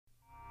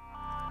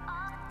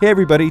Hey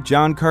everybody,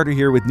 John Carter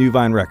here with New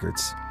Vine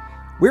Records.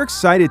 We're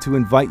excited to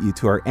invite you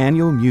to our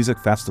annual music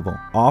festival,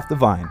 Off the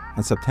Vine,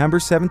 on September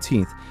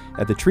 17th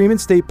at the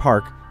Tremont State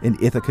Park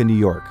in Ithaca, New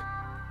York.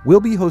 We'll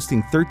be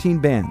hosting 13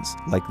 bands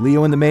like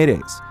Leo and the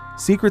Maydays,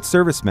 Secret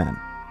Servicemen,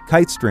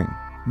 Kite String,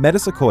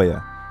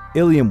 Metasequoia,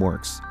 Ilium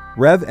Works,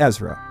 Rev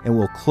Ezra, and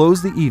we'll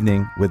close the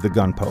evening with the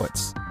Gun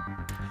Poets.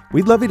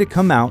 We'd love you to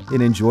come out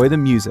and enjoy the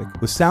music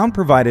with sound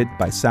provided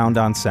by Sound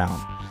on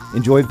Sound.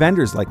 Enjoy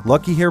vendors like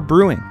Lucky Hair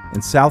Brewing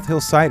and South Hill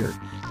Cider,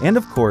 and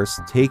of course,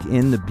 take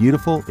in the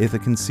beautiful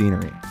Ithacan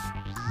scenery.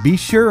 Be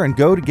sure and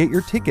go to get your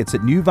tickets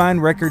at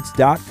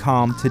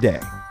newvinerecords.com today.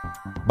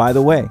 By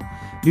the way,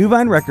 New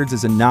Vine Records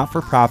is a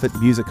not-for-profit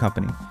music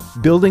company,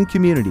 building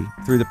community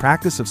through the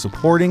practice of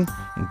supporting,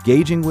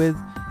 engaging with,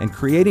 and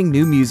creating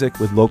new music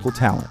with local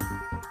talent.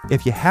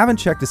 If you haven't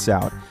checked us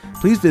out,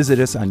 please visit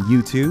us on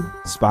YouTube,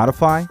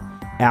 Spotify,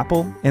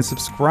 Apple, and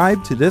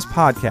subscribe to this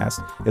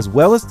podcast, as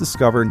well as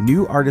discover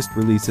new artist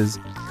releases,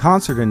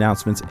 concert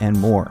announcements, and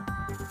more.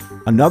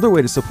 Another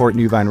way to support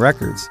New Vine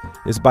Records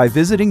is by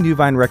visiting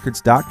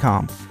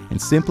newvinerecords.com and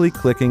simply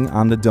clicking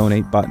on the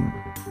donate button.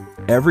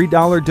 Every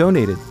dollar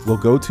donated will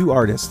go to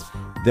artists,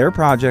 their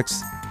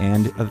projects,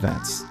 and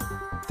events.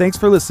 Thanks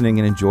for listening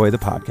and enjoy the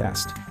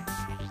podcast.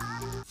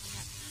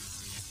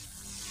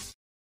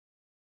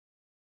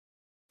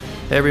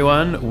 Hey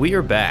everyone, we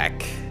are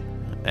back.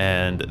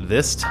 And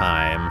this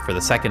time, for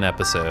the second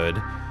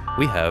episode,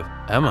 we have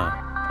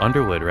Emma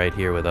Underwood right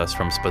here with us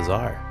from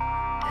Spazzare.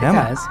 Hey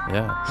Emma, guys.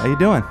 Yeah. how you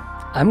doing?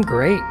 I'm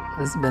great.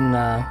 This has been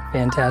a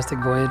fantastic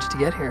voyage to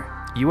get here.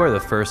 You are the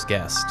first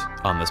guest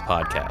on this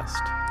podcast.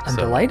 I'm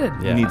delighted.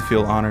 Yeah. You need to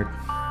feel honored.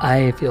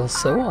 I feel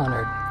so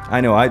honored.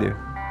 I know I do.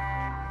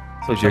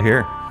 Because you're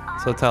here.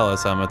 So tell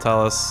us, Emma,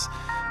 tell us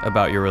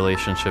about your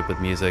relationship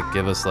with music.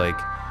 Give us like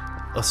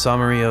a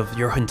summary of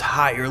your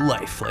entire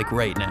life, like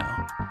right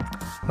now.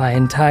 My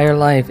entire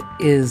life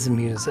is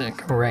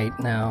music right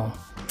now.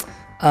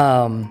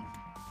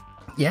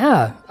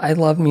 Yeah, I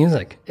love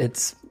music.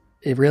 It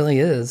really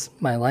is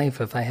my life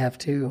if I have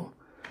to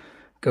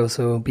be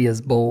so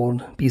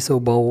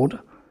bold.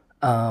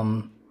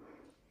 I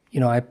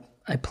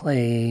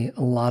play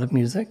a lot of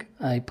music.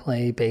 I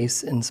play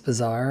bass in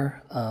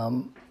Spazzare.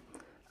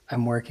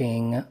 I'm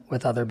working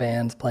with other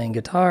bands playing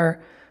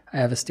guitar. I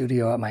have a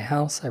studio at my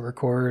house. I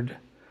record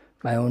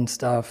my own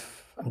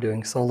stuff. I'm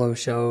doing solo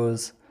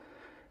shows.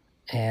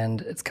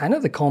 And it's kind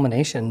of the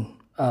culmination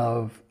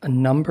of a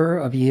number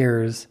of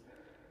years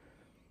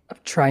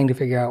of trying to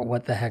figure out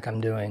what the heck I'm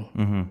doing.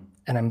 Mm-hmm.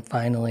 And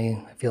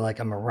I feel like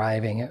I'm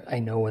arriving. I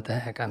know what the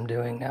heck I'm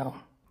doing now.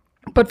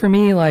 But for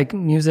me, like,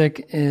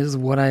 music is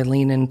what I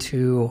lean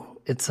into.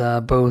 It's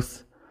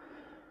both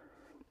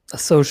a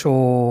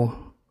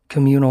social,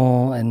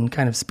 communal, and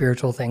kind of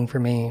spiritual thing for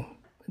me.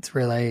 It's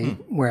really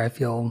where I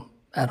feel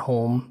at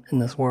home in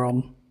this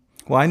world.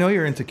 Well, I know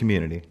you're into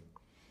community.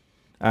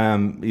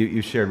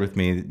 You shared with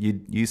me that you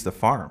used to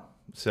farm.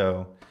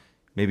 So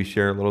maybe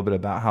share a little bit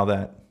about how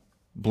that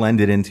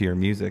blended into your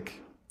music.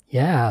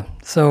 Yeah.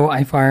 So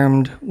I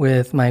farmed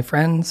with my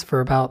friends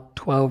for about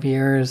 12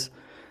 years,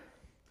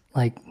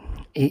 like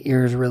 8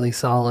 years really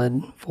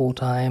solid, full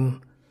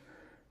time.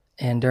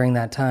 And during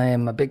that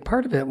time, a big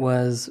part of it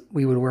was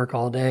we would work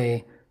all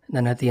day. And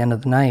then at the end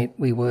of the night,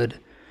 we would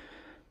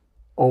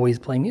always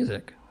play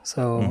music.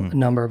 So a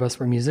number of us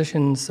were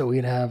musicians, so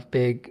we'd have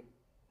big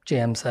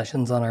jam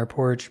sessions on our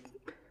porch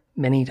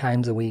many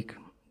times a week,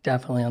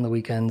 definitely on the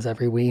weekends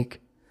every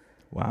week.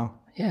 Wow.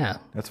 Yeah.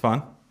 That's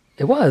fun.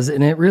 It was,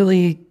 and it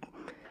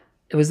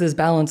was this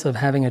balance of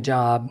having a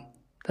job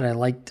that I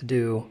liked to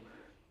do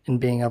and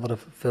being able to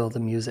fulfill the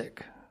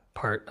music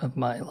part of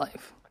my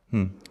life.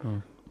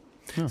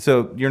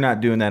 So you're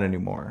not doing that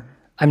anymore?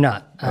 I'm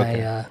not.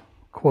 Okay. I,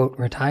 quote,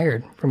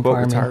 retired from Quote,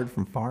 farming. retired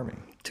from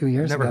farming. 2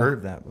 years Never ago. heard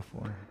of that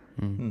before.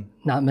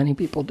 Not many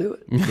people do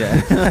it.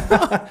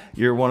 Yeah.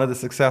 You're one of the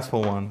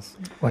successful ones.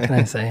 What can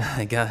I say?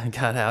 I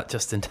got out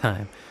just in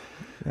time.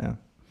 Yeah.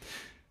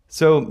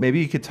 So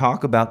maybe you could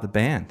talk about the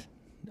band.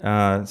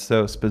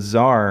 So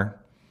Spazzare,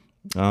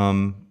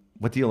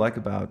 what do you like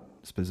about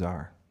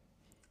Spazzare?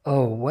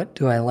 Oh, what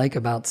do I like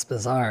about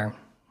Spazzare?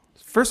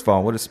 First of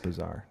all, what is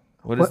Spazzare?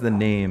 What is the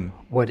name?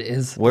 What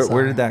is Where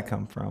Spazzare? did that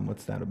come from?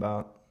 What's that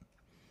about?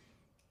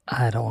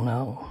 I don't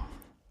know.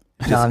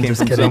 Just I'm came just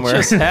from kidding. somewhere. It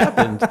just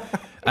happened.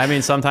 I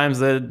mean, sometimes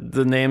the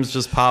names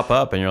just pop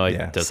up and you're like,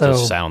 Yeah. this So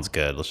sounds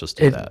good. Let's just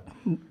do that.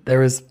 It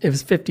was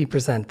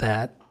 50%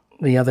 that.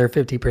 The other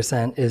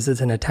 50% is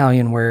it's an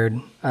Italian word,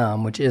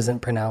 which isn't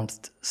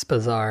pronounced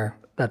Spazzare.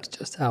 That's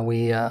just how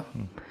we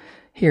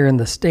here in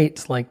the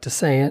States like to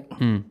say it.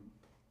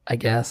 I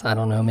guess. I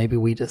don't know. Maybe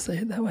we just say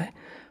it that way.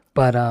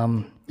 But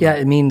yeah,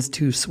 it means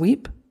to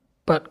sweep,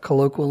 but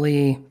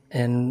colloquially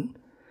and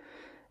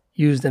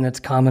used in its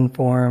common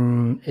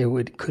form,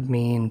 it could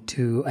mean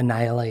to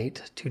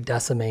annihilate, to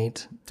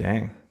decimate,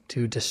 Dang.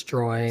 to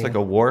destroy, It's like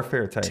a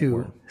warfare type to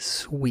word.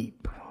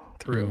 sweep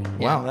through.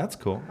 Wow, that's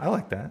cool. I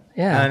like that.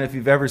 Yeah. And if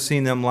you've ever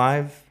seen them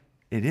live,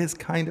 it is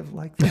kind of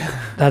like that.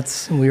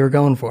 That's what we were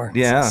going for.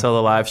 Yeah. So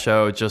the live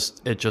show, it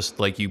just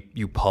like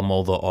you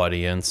pummel the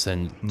audience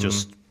and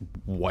just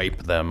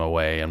wipe them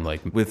away and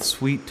like With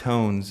sweet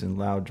tones and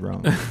loud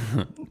drums.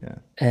 Yeah.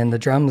 And the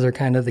drums are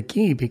kind of the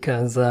key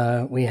because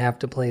we have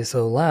to play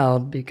so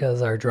loud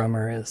because our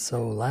drummer is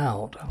so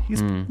loud.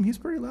 He's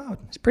pretty loud.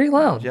 It's pretty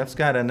loud. Jeff's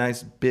got a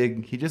nice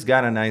he just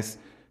got a nice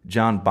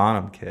John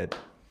Bonham kit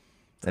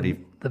that he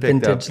The picked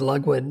vintage up.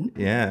 Ludwig.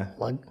 Yeah.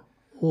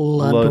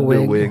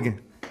 Ludwig.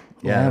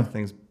 Yeah, Yeah.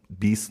 thing's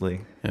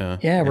beastly. yeah.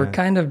 Yeah, we're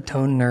kind of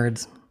tone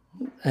nerds.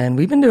 And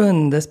we've been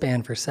doing this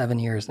band for 7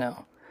 years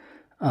now,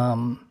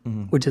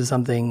 which is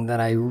something that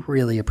I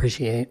really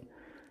appreciate.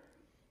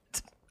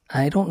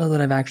 I don't know that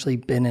I've actually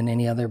been in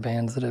any other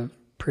bands that have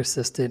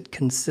persisted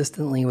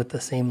consistently with the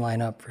same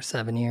lineup for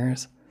 7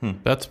 years.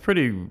 That's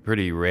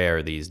pretty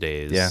rare these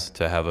days Yeah.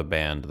 to have a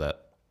band that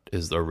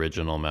is the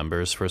original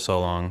members for so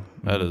long.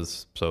 That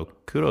is so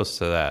kudos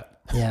to that.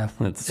 Yeah,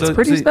 It's- it's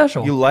pretty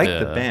special. You like Yeah.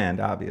 the band,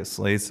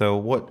 obviously. So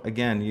what?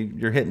 Again,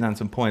 you're hitting on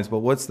some points. But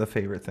what's the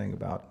favorite thing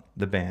about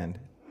the band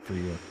for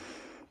you?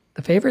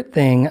 The favorite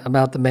thing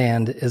about the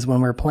band is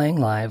when we're playing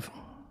live,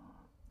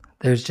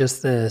 there's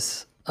just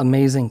this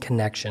amazing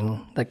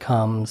connection that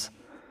comes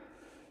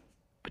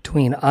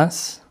between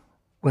us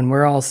when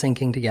we're all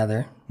syncing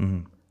together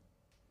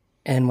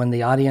and when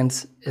the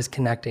audience is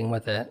connecting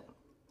with it.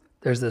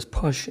 There's this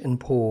push and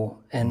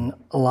pull, and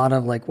a lot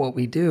of like what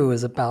we do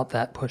is about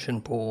that push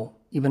and pull,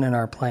 even in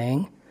our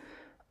playing.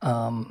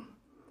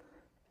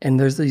 And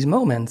there's these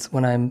moments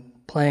when I'm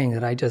playing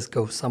that I just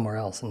go somewhere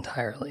else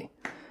entirely.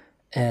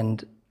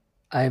 And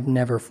I've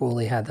never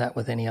fully had that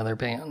with any other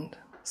band.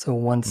 So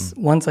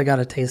once I got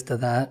a taste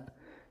of that,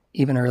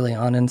 even early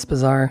on in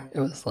Spazzare, it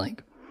was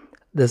like,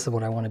 this is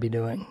what I want to be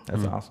doing.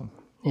 That's awesome.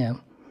 Yeah.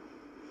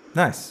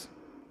 Nice.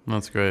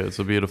 That's great. It's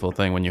a beautiful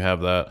thing when you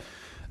have that.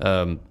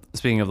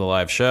 Speaking of the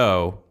live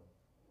show,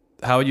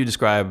 how would you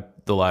describe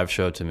the live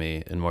show to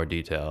me in more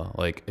detail?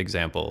 Like,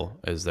 example,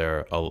 is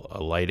there a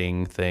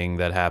lighting thing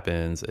that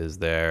happens? Is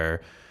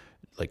there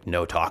like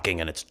no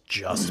talking and it's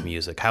just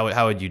music?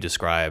 How would you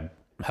describe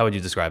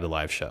the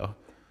live show?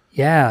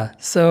 Yeah.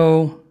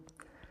 So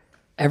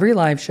every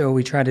live show,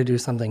 we try to do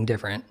something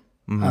different.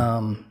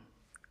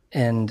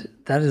 And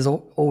that is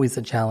always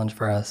a challenge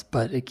for us,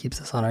 but it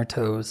keeps us on our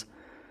toes.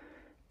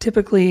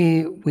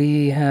 Typically,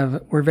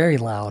 we're very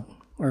loud.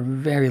 We're a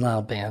very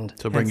loud band.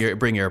 So bring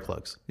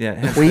earplugs.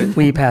 Yeah.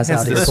 We pass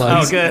out this-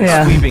 earplugs. Oh, good.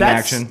 Yeah. Sweeping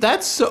action.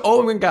 That's so.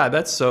 Oh my god,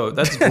 that's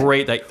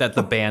great that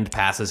the band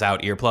passes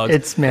out earplugs.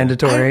 It's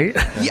mandatory.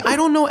 I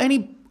don't know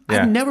any.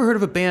 Yeah. I've never heard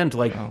of a band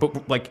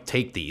like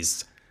take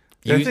these.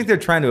 I think they're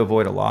trying to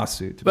avoid a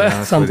lawsuit. To be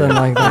honest Something with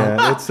you. like that.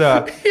 Yeah, it's.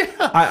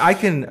 I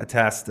can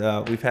attest.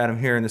 We've had them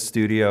here in the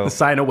studio.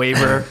 Sign a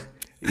waiver.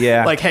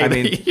 Yeah, Like, hey, I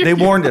mean, they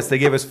warned us. They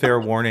gave us fair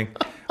warning.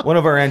 One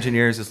of our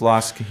engineers has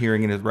lost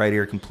hearing in his right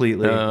ear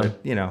completely.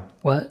 But,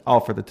 What? all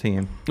for the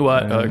team.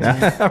 What?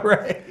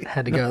 Right.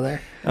 Had to go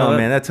there. Oh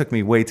man, that took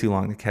me way too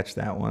long to catch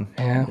that one.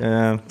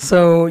 Yeah.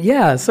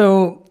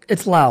 So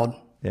it's loud.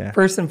 Yeah.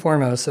 First and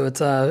foremost, so it's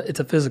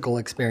a physical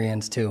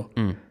experience too.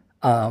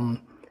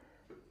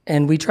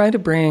 And we try to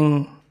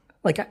bring,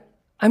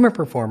 I'm a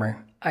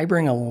performer. I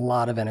bring a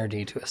lot of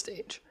energy to a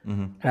stage,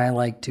 and I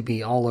like to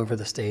be all over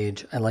the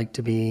stage. I like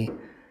to be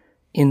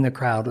in the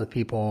crowd with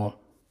people,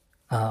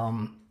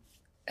 and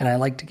I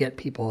like to get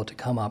people to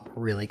come up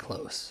really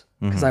close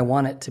because I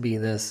want it to be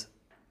this.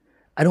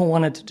 I don't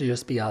want it to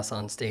just be us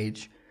on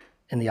stage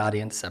and the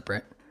audience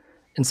separate.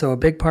 And so a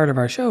big part of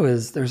our show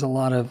is there's a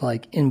lot of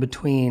in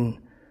between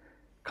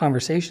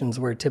conversations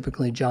where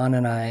typically John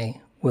and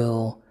I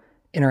will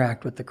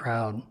interact with the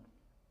crowd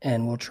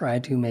and we'll try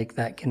to make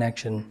that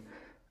connection.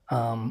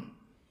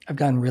 I've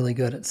gotten really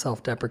good at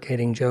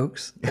self-deprecating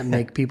jokes that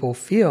make people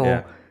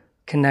feel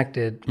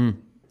connected.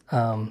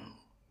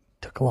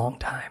 Took a long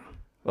time.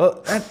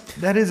 Well,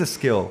 that is a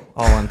skill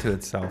all unto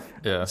itself.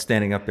 Yeah.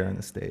 Standing up there on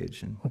the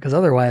stage and Because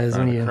otherwise,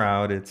 in when front of you the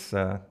crowd, it's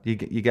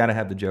you got to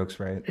have the jokes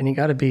right. and you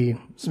got to be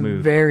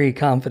Smooth. very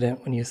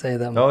confident when you say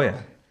them. Oh yeah,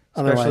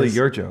 especially Otherwise-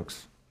 your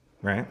jokes,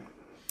 right?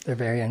 They're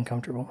very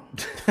uncomfortable.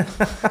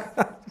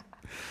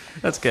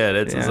 That's good.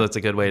 Yeah. It's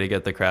a good way to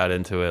get the crowd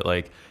into it.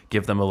 Like,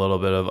 give them a little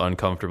bit of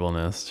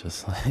uncomfortableness.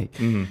 Just like,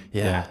 you're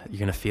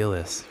gonna feel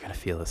this. You're gonna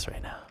feel this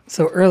right now.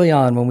 So early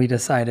on, when we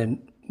decided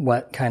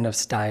what kind of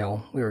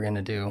style we were going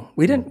to do,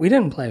 we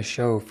didn't play a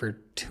show for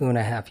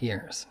 2.5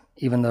 years.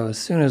 Even though as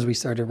soon as we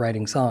started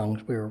writing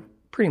songs, we were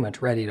pretty much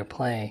ready to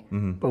play.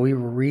 But we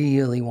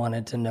really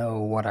wanted to know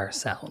what our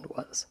sound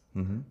was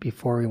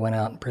before we went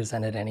out and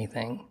presented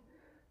anything.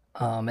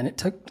 And it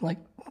took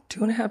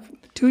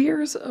 2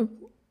 years of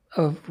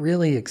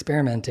really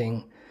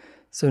experimenting.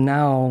 So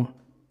now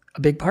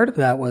a big part of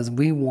that was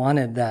we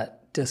wanted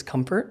that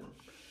discomfort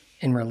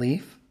and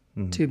relief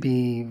to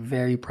be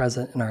very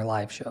present in our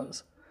live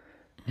shows.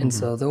 And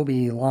so there'll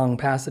be long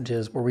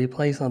passages where we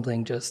play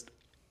something just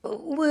a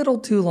little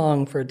too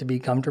long for it to be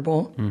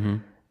comfortable.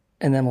 And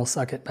then we'll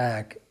suck it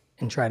back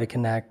and try to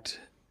connect.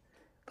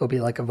 There'll be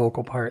a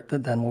vocal part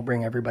that then will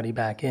bring everybody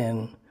back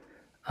in.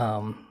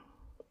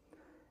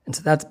 And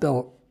so that's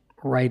built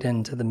right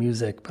into the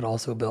music, but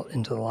also built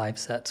into the live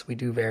sets. We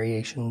do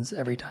variations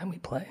every time we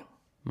play.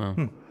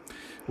 Wow.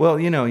 Well,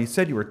 you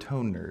said you were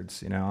tone nerds,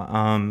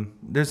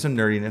 There's some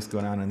nerdiness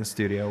going on in the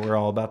studio. We're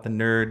all about the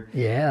nerd.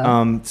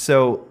 Yeah.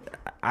 So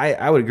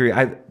I would agree.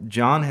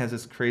 John has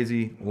this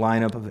crazy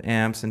lineup of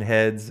amps and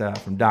heads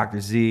from Dr.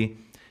 Z.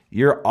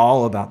 You're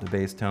all about the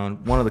bass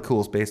tone. One of the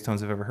coolest bass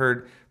tones I've ever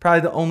heard.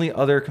 Probably the only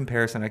other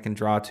comparison I can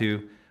draw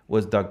to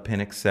was Doug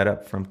Pinnick's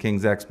setup from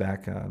King's X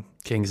back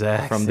King's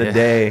X from the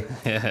day.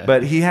 Yeah.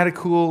 But he had a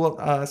cool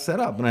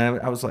setup, and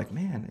I was like,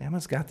 man,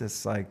 Emma's got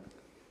this like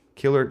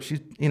killer. She's,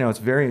 it's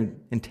very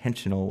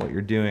intentional what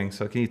you're doing.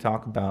 So can you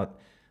talk about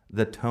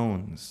the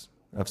tones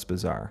of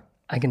Spazzare?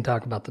 I can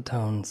talk about the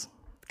tones.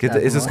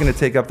 Is this going to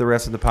take up the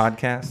rest of the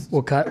podcast?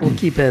 We'll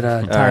keep it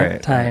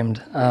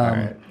timed. All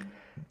right.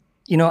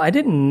 I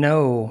didn't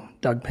know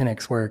Doug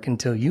Pinnick's work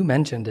until you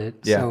mentioned it.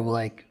 Yeah. So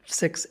like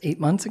 6-8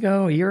 months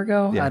ago, a year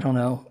ago, Yeah. I don't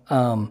know.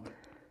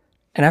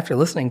 And after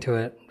listening to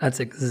it, that's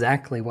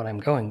exactly what I'm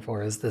going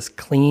for, is this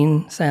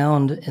clean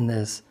sound and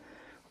this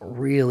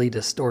really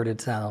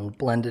distorted sound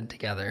blended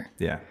together.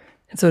 Yeah.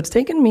 And so it's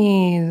taken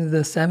me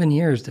the 7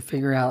 years to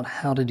figure out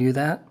how to do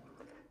that.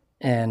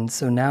 And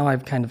so now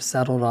I've kind of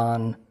settled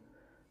on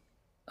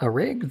a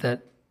rig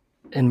that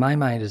in my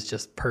mind is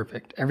just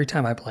perfect. Every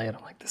time I play it,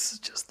 I'm like, this is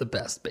just the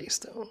best bass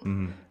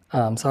tone.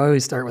 Mm-hmm. So I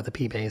always start with a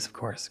P bass, of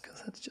course,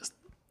 because that's just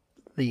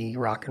the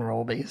rock and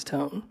roll bass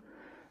tone.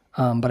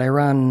 But I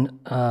run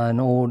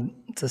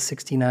it's a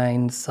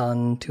 69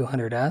 Sun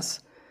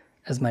 200S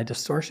as my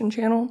distortion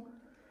channel.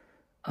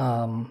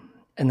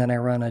 And then I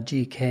run a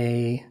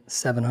GK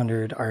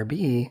 700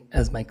 RB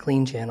as my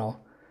clean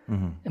channel.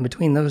 Mm-hmm. And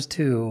between those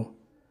two,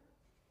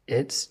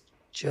 it's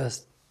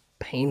just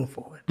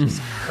painful. It just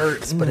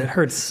hurts, but it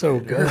hurts so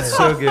good. It's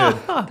so good.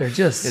 They're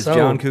just As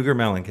John Cougar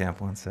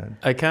Mellencamp once said.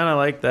 I kind of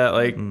like that.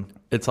 Like,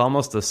 it's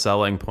almost a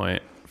selling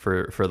point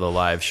for the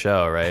live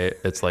show, right?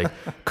 It's like,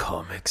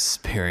 come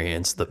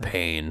experience the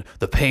pain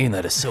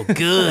that is so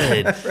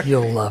good.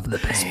 You'll love the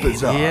pain.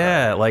 Spazzare.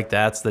 Yeah, like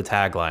that's the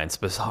tagline.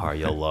 Spazzare,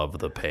 you'll love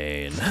the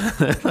pain.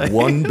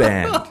 One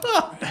band.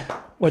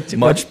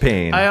 Much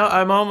pain.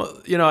 I'm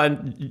almost,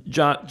 and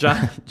John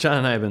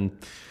and I have been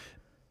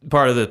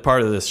part of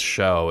this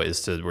show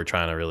we're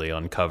trying to really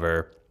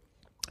uncover,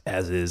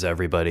 as is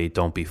everybody,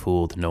 don't be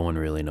fooled. No one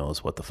really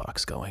knows what the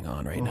fuck's going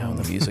on right now in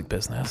the music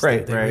business.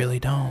 Right, they really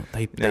don't.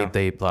 They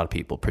a lot of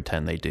people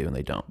pretend they do and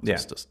they don't. Yeah.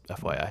 Just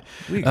FYI.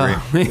 We agree.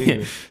 We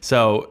agree.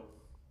 So,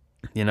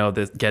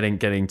 this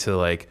getting to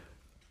like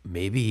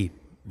maybe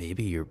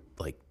you're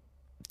like,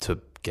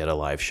 to get a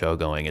live show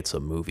going, it's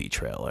a movie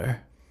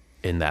trailer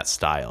in that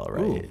style,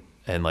 right? Ooh.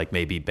 And like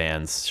maybe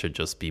bands should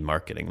just be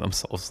marketing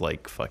themselves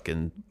like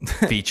fucking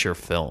feature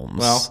films.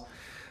 Well,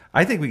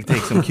 I think we can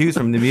take some cues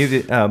from the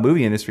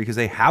movie industry, because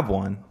they have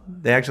one.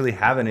 They actually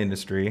have an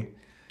industry.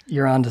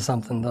 You're onto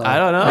something, though. I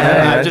don't know.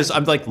 Yeah,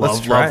 I'm like,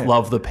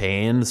 love the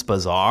pain,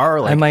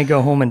 Spazzare. Like, I might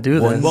go home and do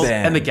this. Well,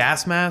 and the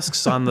gas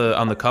masks on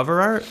the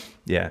cover art.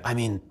 Yeah, I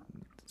mean,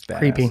 it's badass.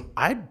 Creepy.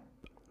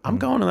 I'm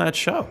going to that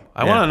show.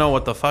 I want to know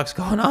what the fuck's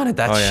going on at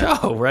that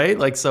show, right?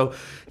 Like, so,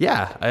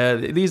 yeah.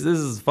 This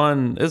is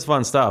fun. It's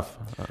fun stuff.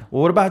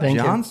 Well, what about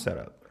John's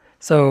setup?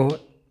 So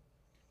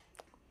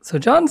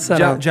John's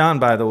setup. John,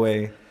 by the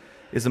way,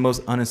 is the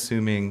most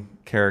unassuming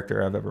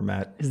character I've ever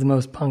met. He's the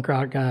most punk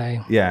rock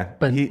guy. Yeah,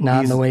 but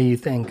not in the way you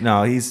think.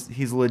 No,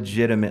 he's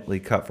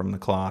legitimately cut from the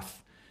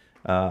cloth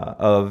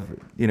of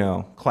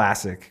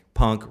classic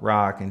punk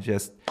rock, and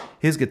just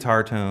his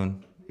guitar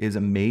tone is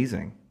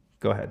amazing.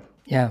 Go ahead.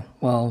 Yeah,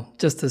 well,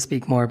 just to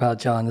speak more about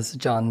John, this is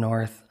John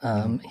North.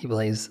 He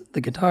plays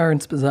the guitar in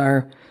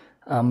Spazzare,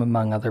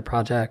 among other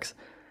projects.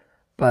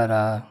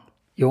 But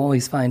you'll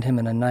always find him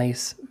in a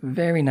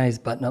very nice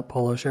button-up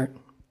polo shirt.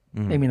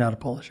 Mm-hmm. Maybe not a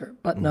polo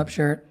shirt, button-up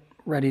shirt,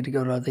 ready to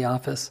go to the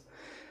office,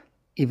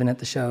 even at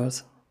the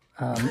shows.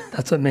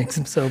 That's what makes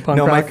him so punk rock.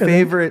 No, my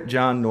favorite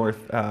John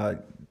North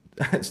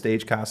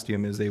stage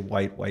costume is a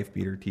white wife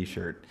beater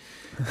T-shirt,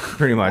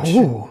 pretty much.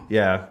 Ooh.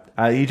 Yeah,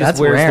 he just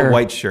wears rare. the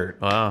white shirt.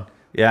 Wow.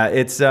 Yeah,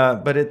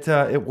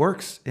 it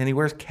works, and he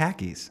wears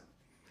khakis.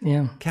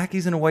 Yeah,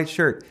 khakis and a white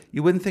shirt.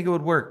 You wouldn't think it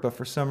would work, but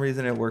for some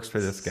reason it works for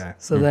this guy.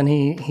 So then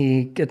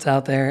he gets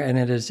out there, and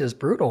it is just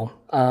brutal.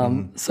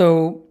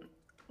 So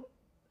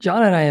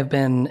John and I have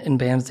been in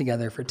bands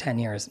together for 10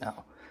 years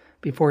now.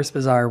 Before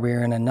Spazzare, we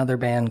were in another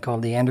band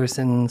called the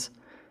Andersons,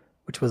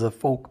 which was a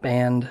folk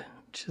band,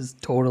 which is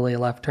totally a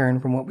left turn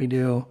from what we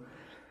do,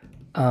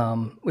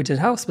 which is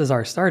how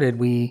Spazzare started.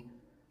 We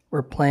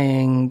were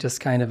playing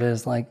just kind of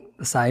as like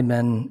the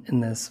sidemen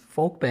in this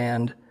folk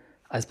band.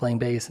 I was playing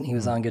bass and he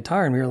was on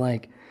guitar, and we were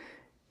like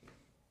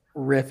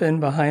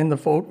riffing behind the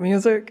folk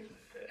music.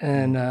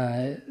 And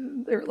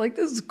they were like,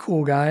 this is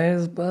cool,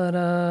 guys, but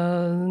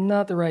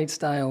not the right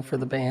style for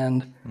the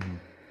band.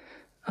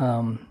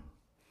 Mm-hmm.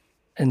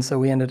 And so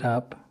we ended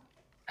up,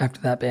 after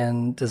that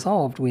band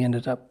dissolved, we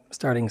ended up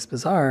starting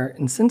Spazzare.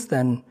 And since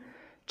then,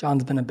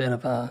 John's been a bit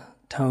of a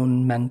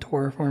tone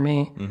mentor for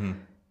me. Mm-hmm.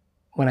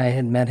 When I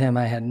had met him,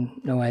 I had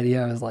no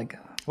idea. I was like...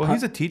 Well,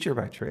 he's a teacher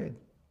by trade.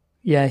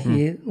 Yeah,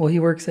 he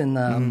works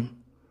in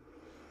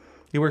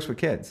He works with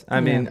kids. I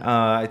mean,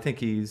 I think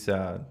he's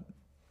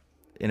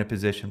in a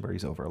position where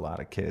he's over a lot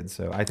of kids.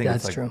 So I think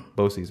That's it's like true.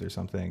 BOCES or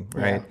something,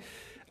 right?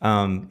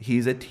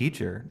 He's a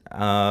teacher.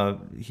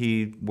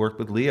 He worked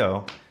with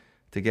Leo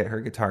to get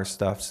her guitar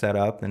stuff set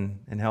up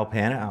and help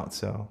Hannah out.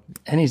 So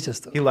and he's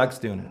just he likes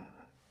doing it.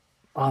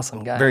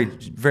 awesome guy. Very,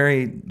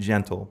 very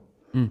gentle.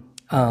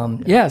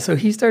 Yeah, so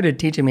he started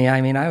teaching me.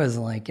 I mean, I was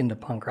like into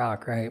punk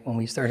rock, right? When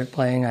we started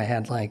playing, I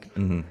had like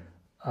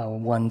a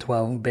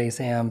 112 bass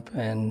amp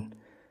and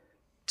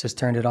just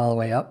turned it all the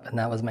way up, and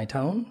that was my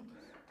tone.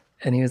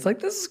 And he was like,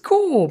 this is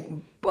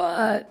cool,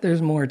 but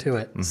there's more to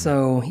it.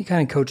 So he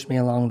kind of coached me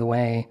along the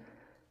way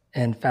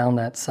and found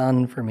that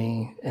son for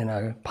me in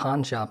a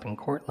pawn shop in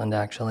Cortland,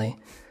 actually.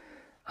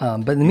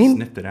 But in the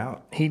meantime, Sniffed it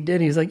out. he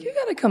did. He's like, you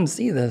got to come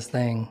see this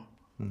thing.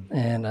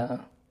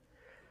 And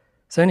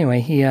so anyway,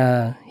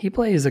 he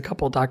plays a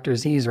couple Dr.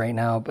 Z's right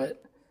now,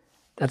 but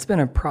that's been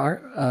a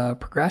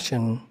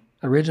progression.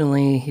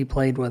 Originally, he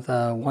played with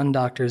one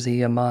Dr.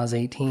 Z, a Moz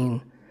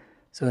 18,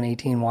 so an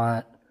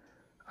 18-watt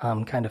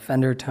kind of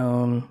Fender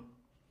tone,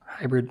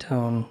 hybrid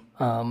tone,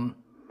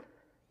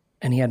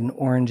 and he had an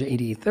orange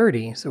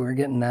 8030, so we were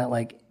getting that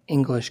like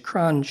English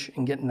crunch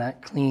and getting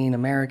that clean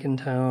American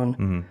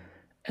tone,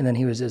 and then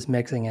he was just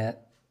mixing it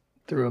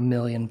through a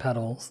million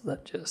pedals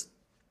that just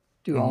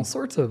do all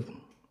sorts of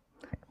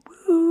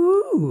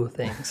woo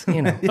things,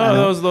 you know.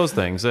 Those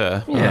things,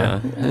 yeah.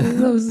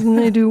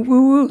 They do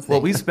woo woo things.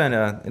 Well, we spent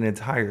an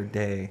entire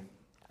day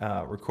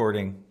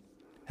recording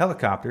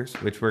Helicopters,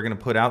 which we're going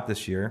to put out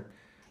this year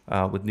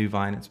with New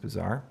Vine and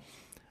Spazzare.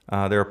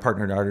 They're a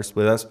partnered artist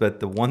with us, but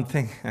the one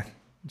thing,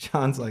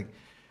 John's like,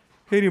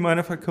 hey, do you mind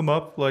if I come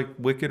up like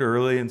wicked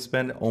early and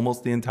spend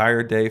almost the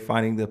entire day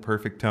finding the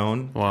perfect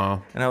tone?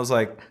 Wow. And I was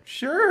like,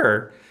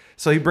 sure.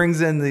 So he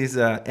brings in these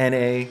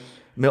NA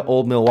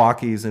old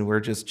Milwaukees, and we're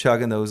just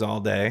chugging those all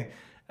day.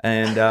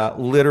 And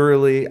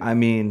literally, I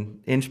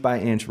mean, inch by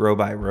inch, row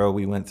by row,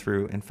 we went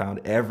through and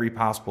found every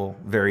possible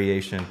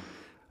variation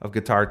of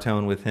guitar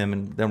tone with him.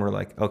 And then we're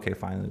like, okay,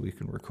 finally we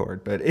can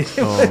record. But it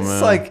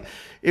was like,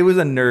 it was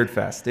a nerd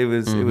fest. It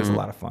was a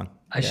lot of fun.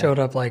 I showed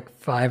up like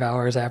 5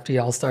 hours after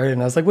y'all started,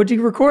 and I was like, what'd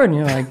you record? And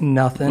you're like,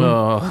 nothing.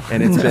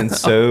 And it's been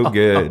so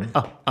good.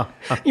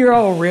 You're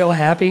all real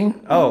happy.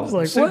 Oh, I was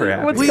like, super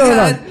happy. what's going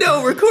on?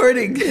 no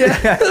recording.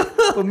 Yeah.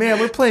 But man,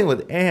 we're playing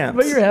with amps.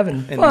 But you're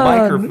having and fun.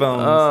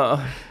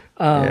 microphones.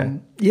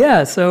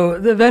 So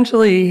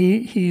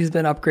eventually he's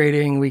been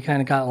upgrading. We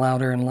kind of got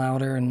louder and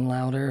louder and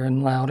louder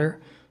and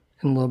louder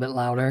and a little bit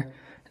louder.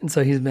 And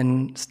so he's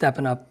been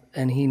stepping up,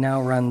 and he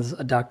now runs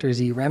a Dr.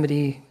 Z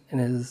Remedy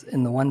and is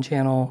in the one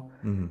channel,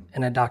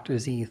 and a Dr.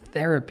 Z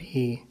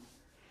Therapy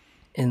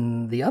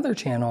in the other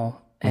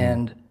channel.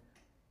 And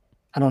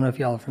I don't know if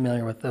y'all are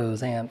familiar with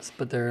those amps,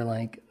 but they're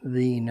like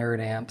the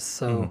nerd amps.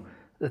 So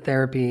the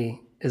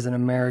Therapy is an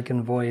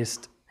American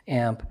voiced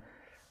amp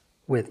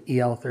with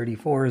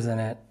EL34s in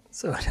it.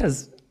 So it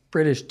has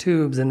British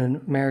tubes and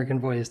an American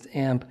voiced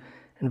amp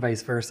and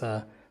vice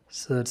versa.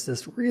 So it's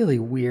this really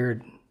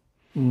weird,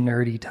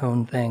 nerdy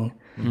tone thing.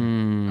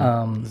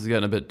 This is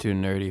getting a bit too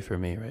nerdy for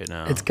me right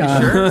now. It's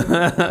gone.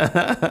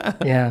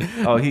 Yeah.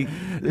 Oh,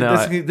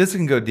 this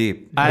can go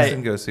deep. This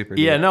can go super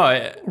deep. Yeah,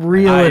 no,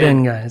 Reel it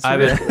in, guys.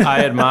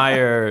 I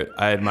admire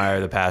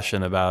the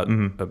passion about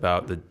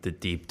the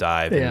deep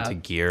dive into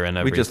gear and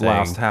everything. We just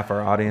lost half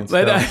our audience.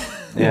 But,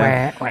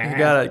 Yeah. you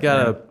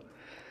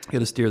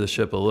gotta steer the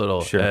ship a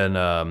little. Sure.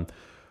 And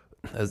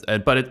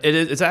but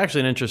it's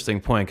actually an interesting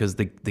point, because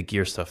the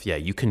gear stuff,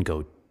 you can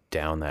go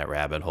down that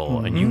rabbit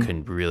hole and you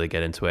can really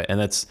get into it. And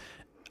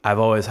I've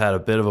always had a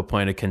bit of a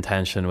point of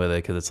contention with it,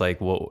 because it's like,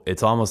 well,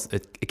 it's almost,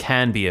 it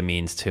can be a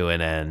means to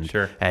an end.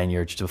 Sure. And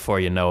before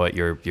you know it,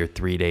 you're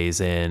 3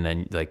 days in,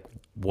 and like,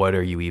 what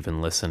are you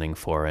even listening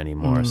for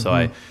anymore? So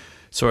I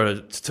sort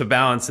of, to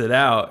balance it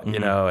out, you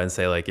know, and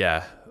say like,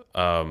 it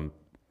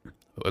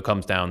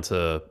comes down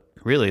to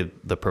really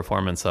the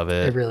performance of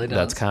it. It really does.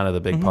 That's kind of the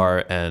big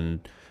part.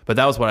 But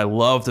that was what I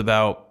loved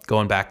about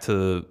going back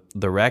to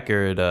the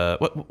record.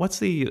 What's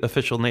the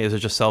official name? Is it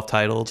just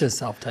self-titled? Just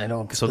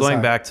self-titled. So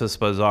going back to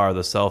Spazzare,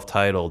 the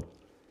self-titled,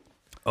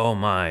 oh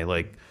my,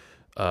 like,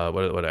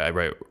 what did I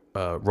write?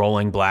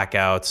 Rolling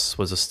Blackouts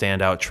was a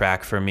standout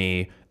track for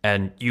me.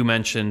 And you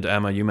mentioned,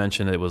 Emma,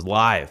 it was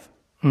live,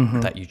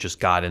 that you just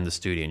got in the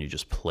studio and you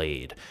just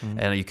played.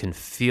 And you can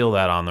feel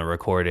that on the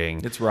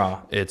recording. It's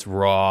raw.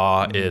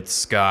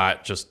 It's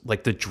got just,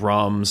 like, the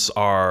drums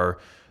are...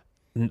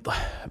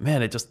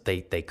 Man, it just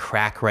they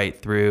crack right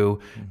through.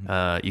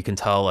 You can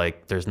tell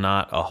like there's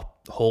not a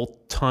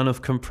whole ton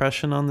of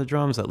compression on the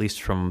drums, at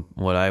least from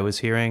what I was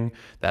hearing.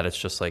 That it's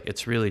just like,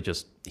 it's really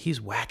just, he's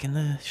whacking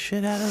the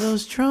shit out of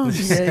those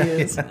drums. Yeah, he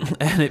is.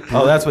 And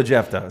that's what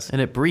Jeff does.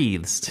 And it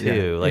breathes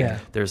too. Yeah.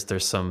 Like there's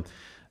some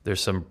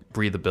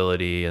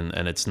breathability,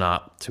 and it's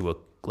not to a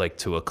click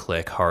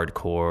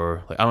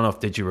hardcore. Like, I don't know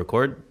did you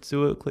record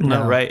to a click?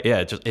 No, right?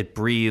 Yeah, it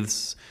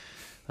breathes.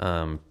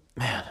 Man,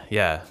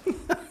 yeah.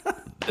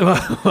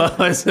 What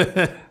was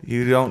it?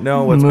 You don't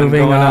know what's been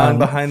Moving going on on.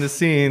 behind the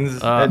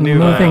scenes at New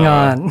Moving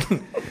Vine. on.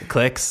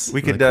 Clicks.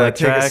 We could the click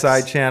take a tracks.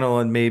 side channel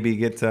and maybe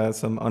get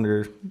some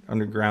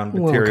underground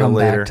We'll material come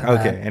back later. to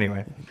Okay, that.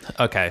 anyway.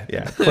 Okay.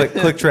 Yeah,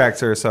 click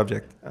tracks are a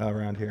subject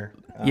around here.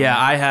 Yeah,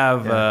 I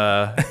have.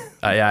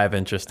 I have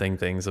interesting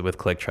things with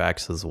click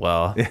tracks as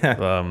well.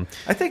 Yeah.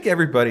 I think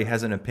everybody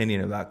has an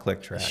opinion about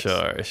click tracks.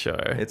 Sure.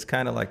 It's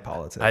kind of like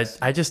politics.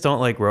 I just don't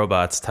like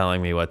robots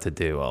telling me what to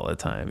do all the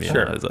time.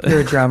 Sure. Know? It's like-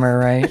 You're a drummer,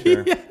 right?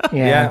 Sure.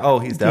 Yeah. Oh,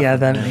 he's definitely. Yeah,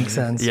 that makes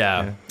sense.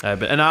 yeah.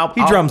 And I'll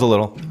He drums a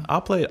little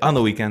I'll play on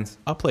the weekends.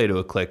 I'll play to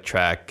a click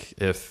track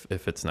if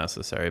it's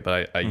necessary,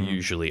 but I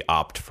usually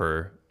opt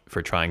for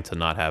trying to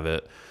not have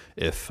it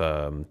if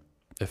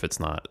it's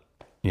not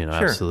Sure.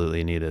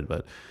 absolutely needed.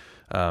 But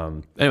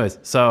anyways,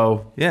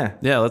 so Yeah.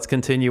 let's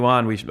continue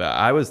on.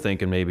 I was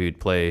thinking maybe we'd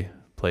play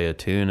a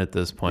tune at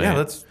this point. Yeah,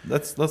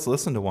 let's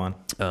listen to one.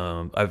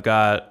 I've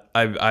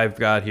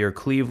got here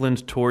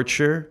Cleveland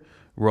Torture,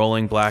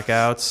 Rolling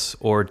Blackouts,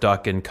 or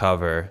Duck and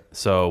Cover.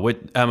 So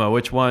Emma,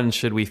 which one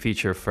should we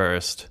feature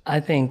first?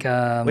 I think.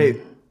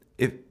 Wait,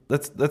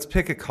 let's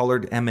pick a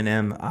colored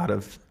M&M out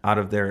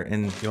of there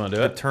and You wanna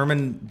do it?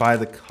 determine by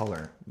the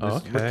color.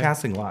 Okay. We're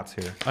casting lots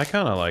here. I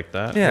kind of like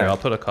that. Yeah. Here, I'll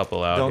put a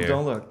couple out here.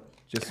 Don't look.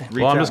 Just reach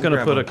Well, I'm out just and gonna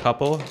grab put a one.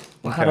 couple.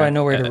 Well, how do I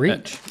know where to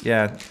reach?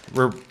 Yeah,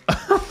 we're.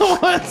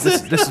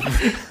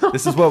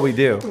 This is what we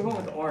do. We went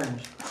with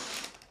orange.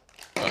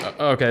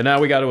 Okay, now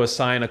we got to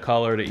assign a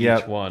color to Yep.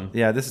 each one.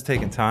 Yeah, this is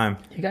taking time.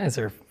 You guys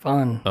are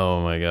fun.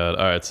 Oh my god!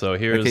 All right, so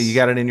here's Okay, you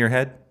got it in your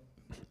head?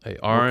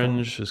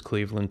 orange is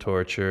Cleveland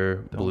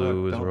Torture,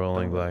 blue look, is don't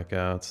Rolling look.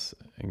 Blackouts,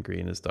 and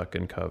green is Duck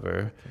and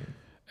Cover.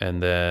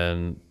 And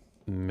then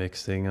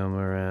mixing them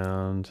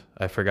around.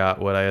 I forgot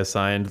what I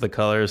assigned the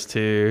colors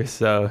to,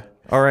 so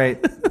All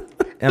right,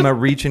 Emma,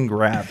 reach and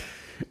grab.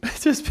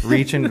 just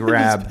Reach and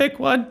grab. Just pick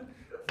one.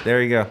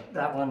 There you go.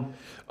 That one.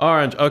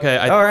 Orange. Okay.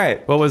 All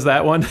right. What was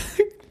that one?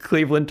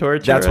 Cleveland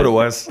Torture. That's what it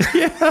was.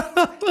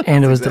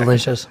 And it was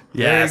delicious.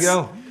 Yes. There you go.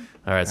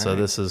 All right. So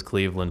this is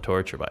Cleveland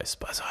Torture by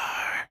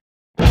Spazzare.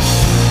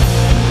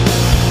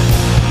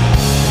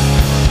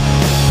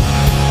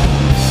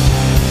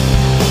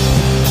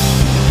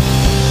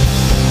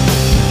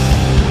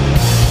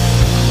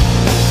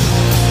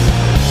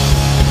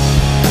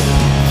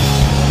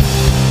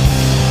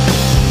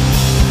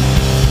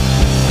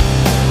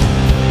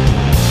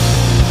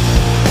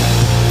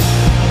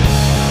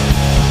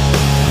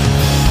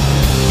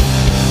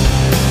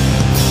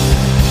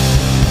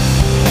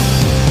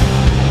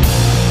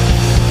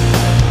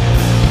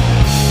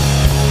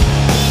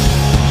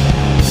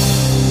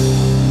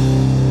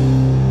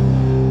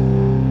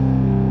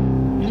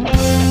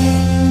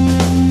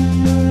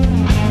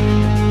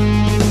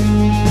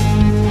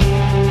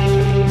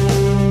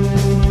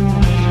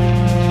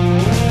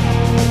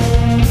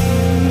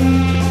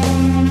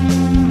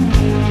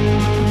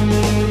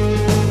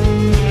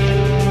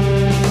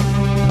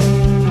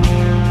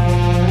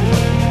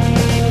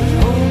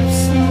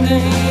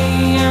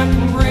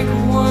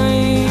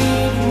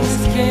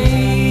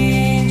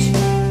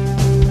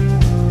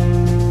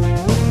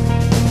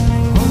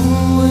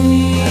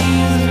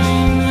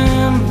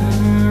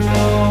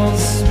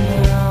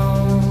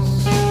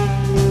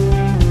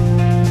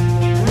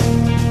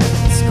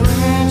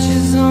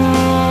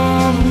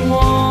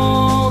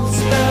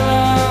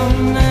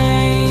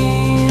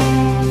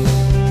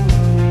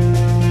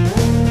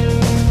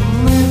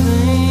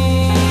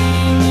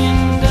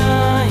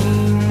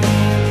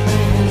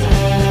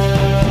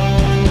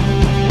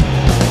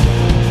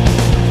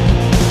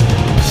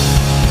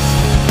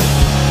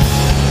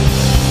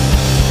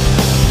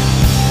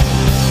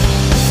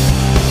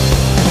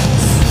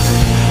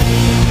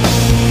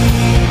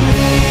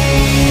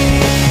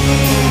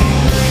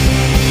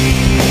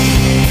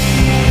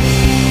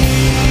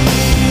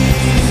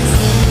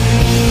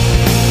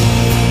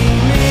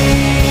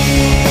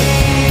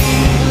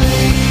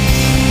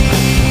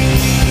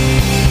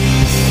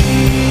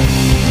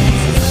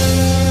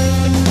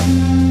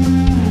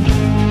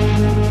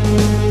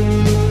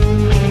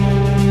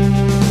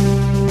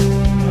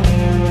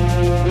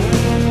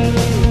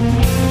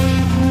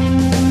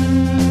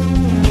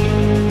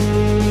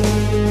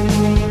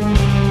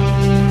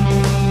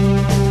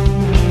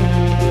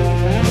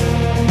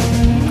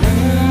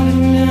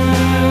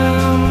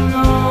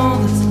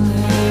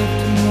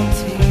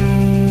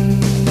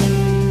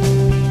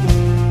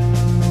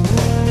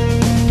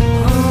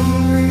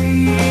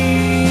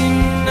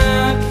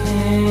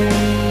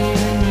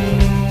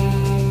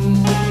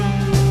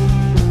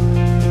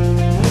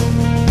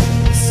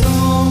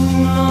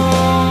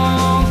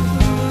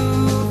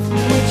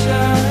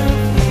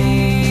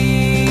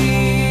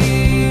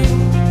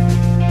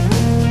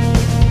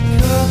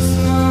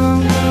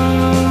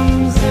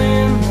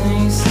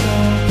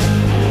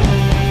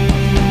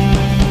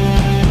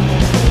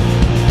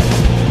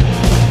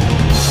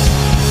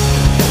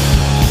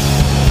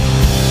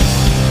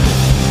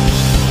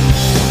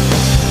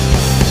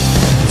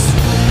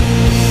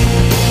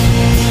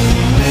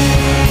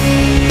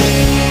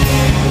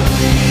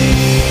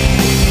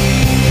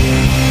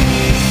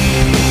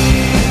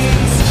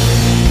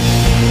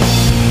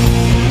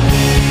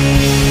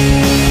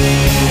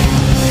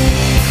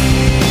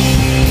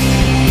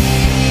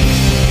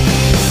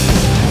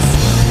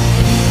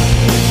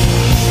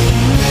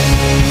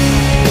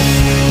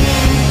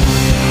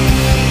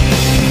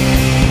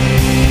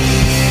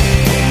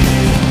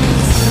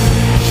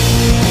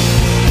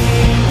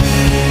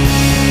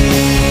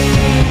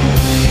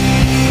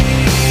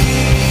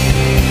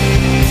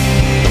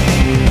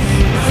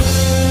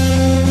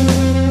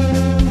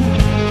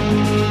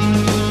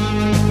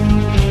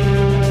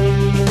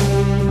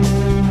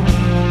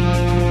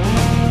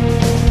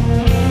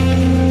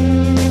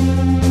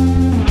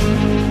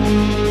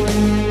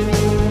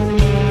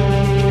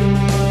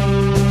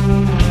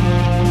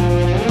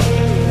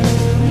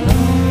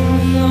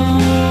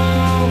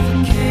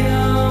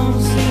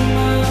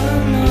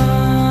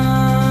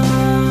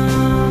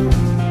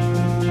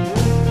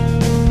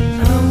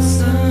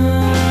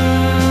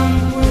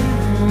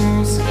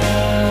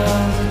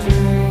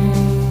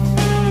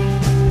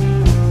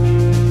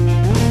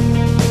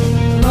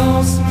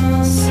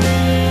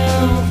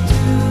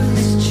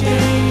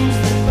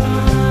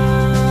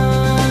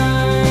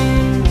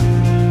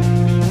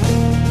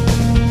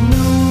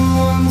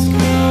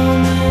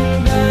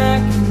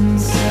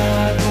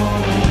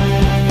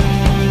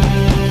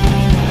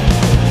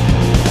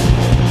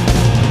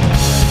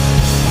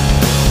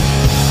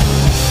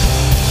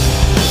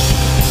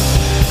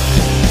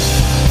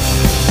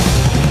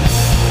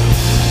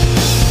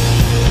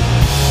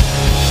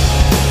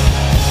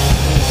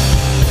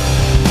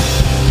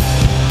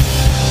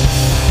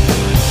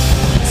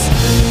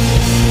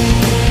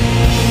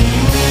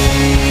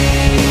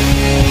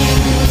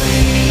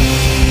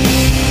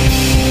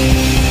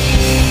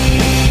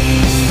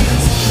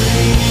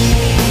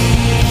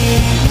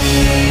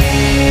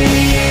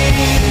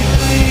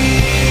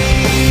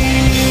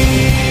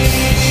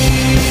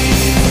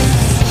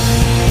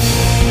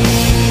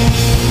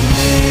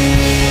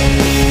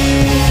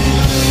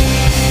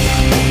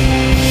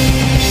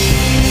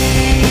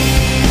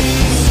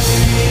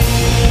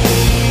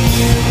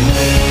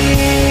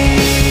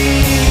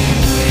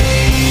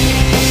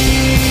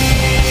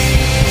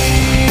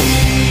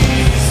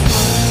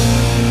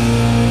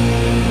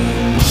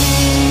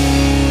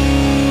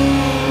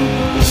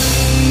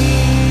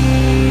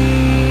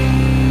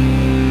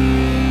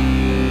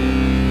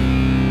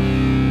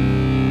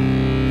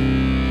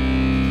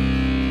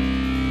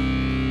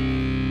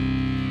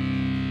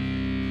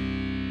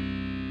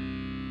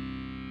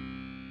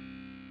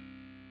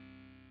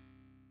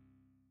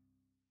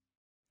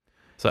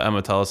 So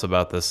Emma, tell us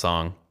about this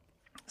song.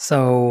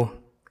 So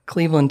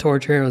Cleveland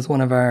Torture was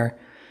one of our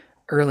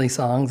early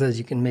songs, as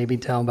you can maybe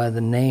tell by the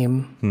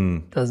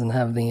name. Doesn't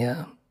have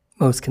the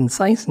most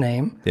concise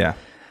name. Yeah.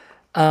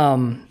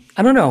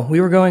 I don't know. We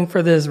were going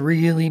for this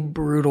really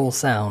brutal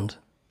sound,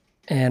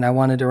 and I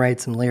wanted to write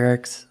some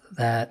lyrics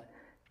that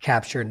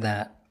captured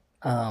that.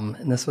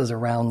 And this was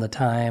around the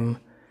time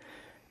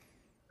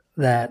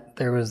that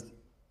there was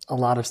a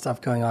lot of stuff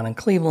going on in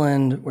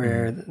Cleveland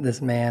where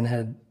this man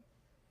had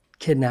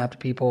kidnapped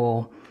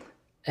people,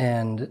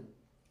 and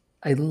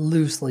I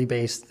loosely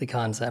based the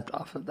concept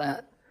off of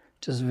that,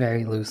 just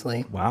very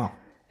loosely. Wow.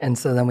 And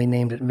so then we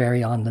named it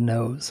very on the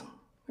nose.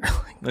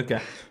 Okay.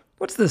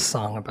 What's this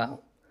song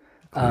about?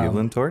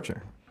 Cleveland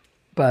Torture.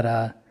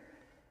 But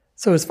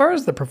so as far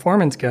as the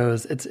performance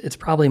goes, it's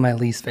probably my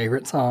least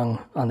favorite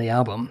song on the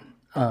album,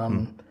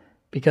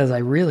 because I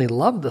really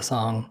loved the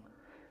song,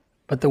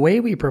 but the way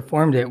we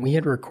performed it, we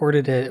had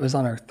recorded it. It was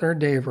on our third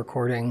day of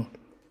recording.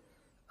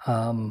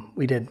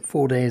 We did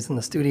full days in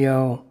the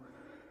studio,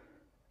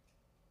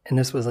 and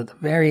this was at the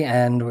very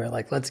end. We're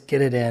like, let's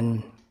get it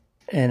in,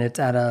 and it's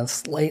at a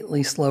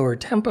slightly slower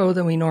tempo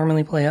than we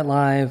normally play it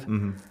live.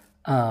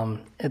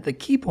 At the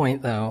key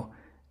point, though,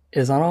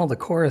 is on all the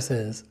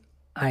choruses,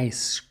 I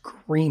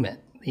scream it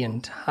the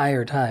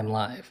entire time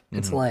live.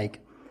 It's like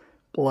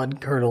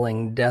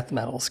blood-curdling death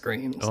metal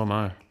screams. Oh,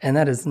 my. And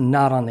that is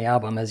not on the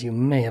album, as you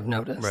may have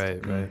noticed.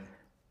 Right.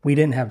 We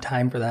didn't have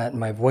time for that, and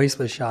my voice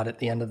was shot at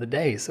the end of the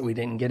day, so we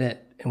didn't get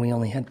it, and we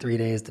only had 3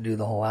 days to do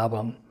the whole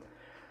album.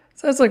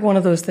 So it's like one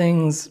of those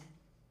things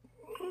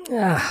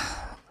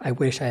I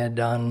wish I had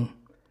done,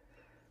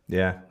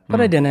 Yeah.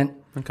 but I didn't.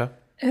 Okay.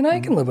 And I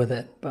can live with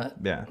it, but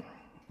Yeah.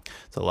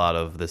 So a lot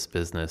of this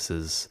business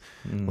is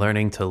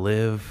learning to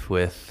live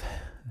with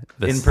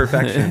this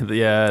Imperfection.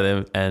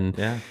 and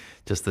Yeah.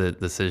 just the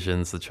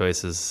decisions, the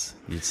choices.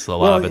 A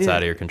lot of it's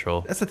out of your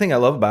control. That's the thing I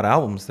love about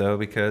albums, though,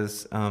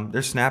 because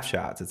they're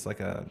snapshots. It's like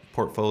a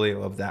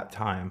portfolio of that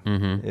time.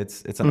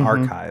 It's an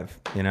archive,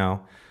 you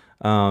know,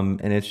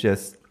 and it's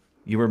just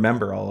you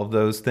remember all of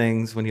those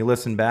things when you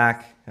listen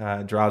back.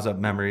 It draws up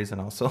memories and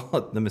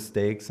also the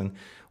mistakes. And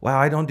wow,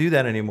 I don't do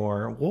that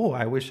anymore. Whoa,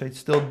 I wish I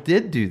still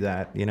did do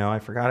that. You know, I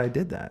forgot I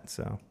did that.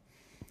 So,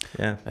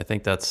 yeah, I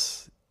think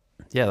that's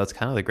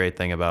kind of the great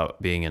thing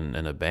about being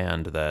in a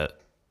band that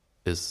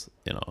is,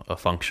 you know, a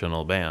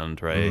functional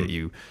band, right?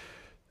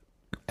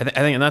 I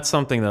think, and that's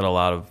something that a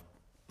lot of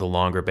the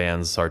longer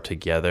bands are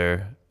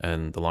together,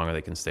 and the longer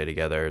they can stay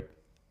together,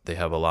 they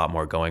have a lot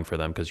more going for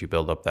them because you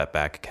build up that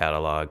back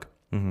catalog,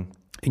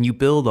 and you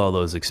build all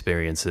those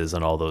experiences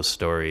and all those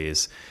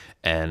stories.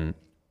 And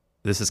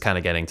this is kind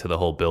of getting to the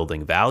whole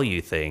building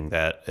value thing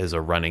that is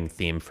a running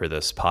theme for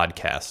this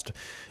podcast,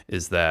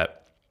 is that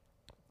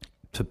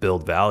to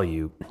build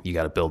value, you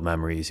got to build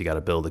memories, you got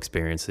to build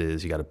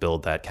experiences, you got to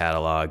build that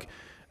catalog.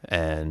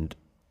 And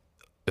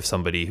if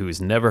somebody who's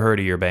never heard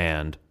of your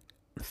band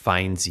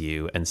finds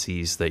you and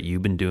sees that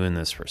you've been doing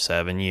this for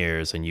 7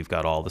 years and you've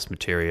got all this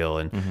material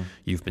and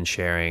you've been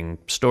sharing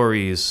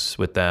stories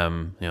with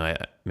them, you know,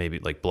 maybe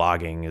like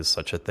blogging is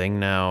such a thing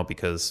now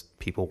because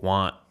people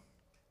want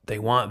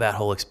that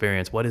whole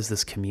experience. What is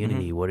this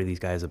community? What are these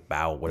guys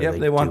about? What are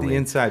they want doing? the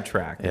inside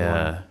track.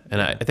 Yeah. And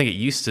I think it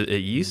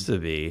used to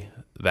be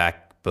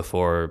back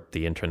before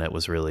the internet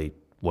was really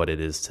what it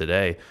is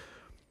today.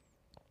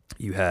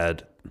 You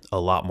had a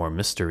lot more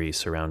mystery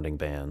surrounding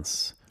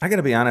bands. I got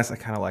to be honest, I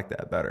kind of like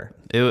that better.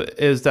 It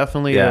was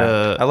definitely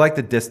I like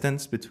the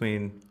distance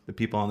between the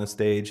people on the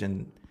stage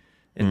and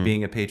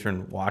being a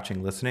patron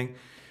watching, listening,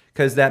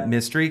 because that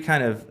mystery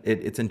kind of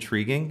it's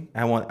intriguing.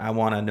 I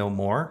want to know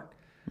more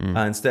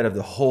instead of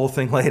the whole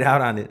thing laid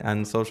out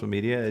on social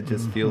media. It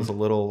just feels a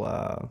little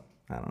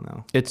I don't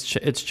know. It's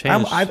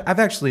changed. I've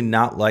actually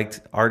not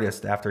liked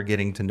artists after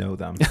getting to know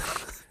them.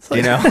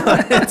 You know,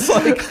 it's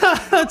like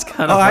that's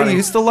kind of funny. I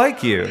used to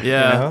like you.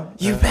 Yeah,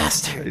 you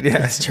bastard.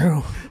 Yeah, it's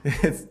true.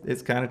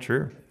 It's kind of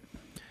true.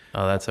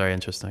 Oh, that's very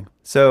interesting.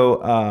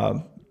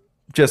 So,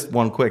 just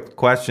one quick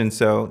question.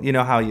 So, you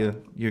know how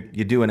you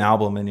do an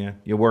album and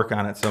you work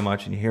on it so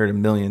much and you hear it a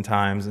million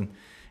times and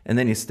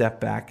then you step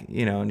back,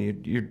 you know,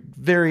 and you're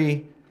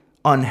very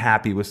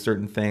unhappy with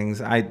certain things.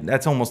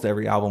 That's almost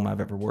every album I've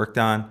ever worked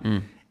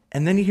on.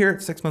 And then you hear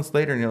it 6 months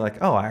later and you're like,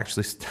 oh, I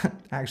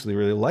actually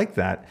really like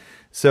that.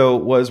 So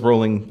was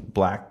Cleveland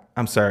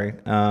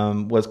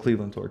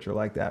Torture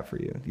like that for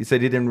you? You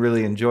said you didn't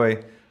really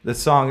enjoy the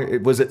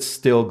song. Was it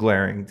still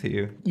glaring to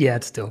you? Yeah,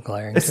 it's still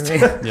glaring to me.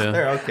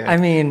 Yeah. Okay. I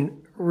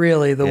mean,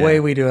 really, the way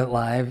we do it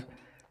live,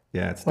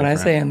 it's when I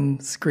different. say I'm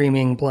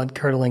screaming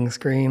blood-curdling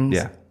screams,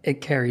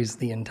 it carries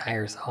the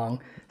entire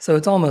song. So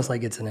it's almost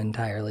like it's an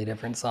entirely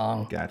different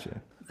song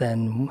Gotcha.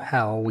 than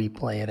how we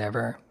play it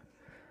ever,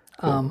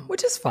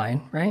 which is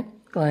fine, right?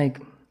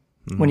 Like,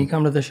 when you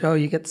come to the show,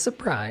 you get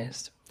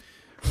surprised.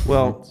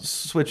 Well,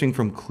 switching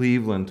from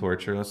Cleveland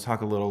Torture, let's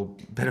talk a little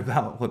bit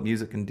about what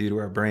music can do to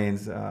our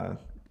brains.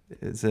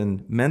 It's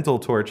in mental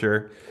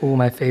torture. Oh,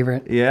 my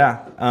favorite.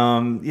 Yeah.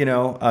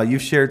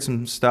 You've shared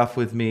some stuff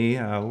with me.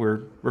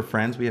 We're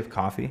friends. We have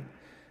coffee.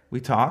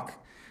 We talk.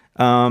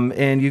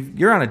 And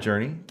you're on a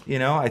journey.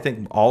 I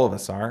think all of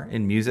us are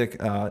in music,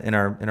 in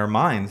our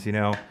minds.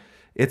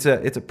 It's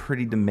a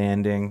pretty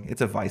demanding.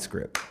 It's a vice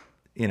grip.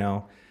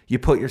 You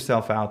put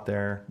yourself out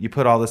there. You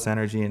put all this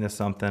energy into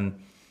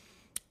something,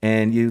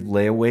 and you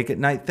lay awake at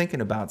night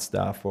thinking about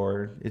stuff,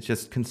 or it's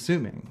just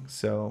consuming.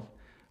 So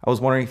I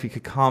was wondering if you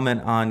could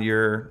comment on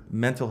your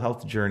mental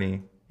health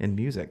journey in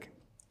music.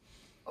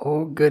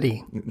 Oh,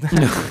 goody.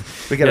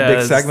 We got a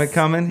big segment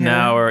coming here.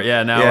 Now we're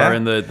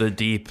in the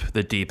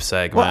deep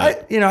segment.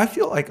 Well, I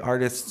feel like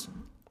artists,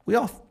 we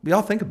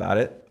all think about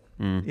it.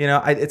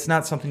 It's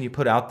not something you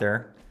put out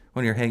there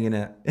when you're hanging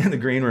in the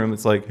green room.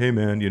 It's like, hey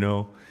man,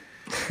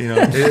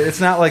 it's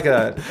not like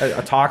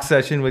a talk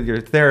session with your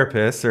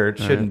therapist, or it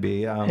shouldn't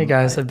be. Hey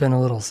guys, I've been a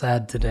little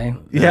sad today.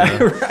 Yeah,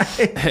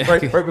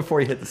 right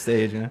before you hit the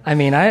stage. I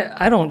mean,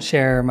 I don't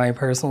share my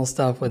personal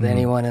stuff with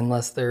anyone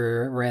unless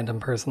they're a random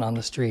person on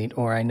the street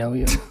or I know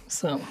you.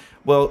 So.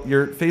 Well,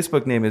 your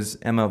Facebook name is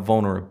Emma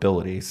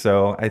Vulnerability,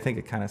 so I think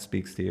it kind of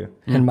speaks to you.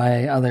 And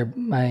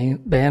my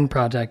band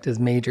project is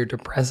Major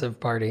Depressive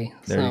Party.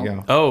 There you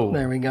go. Oh,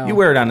 there we go. You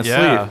wear it on the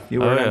sleeve.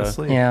 You wear it on the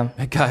sleeve. Yeah.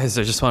 Hey guys,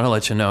 I just want to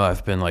let you know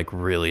I've been like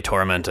really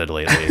tormented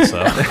lately.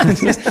 So all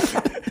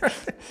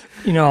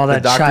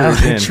that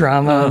childhood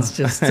trauma. It's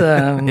just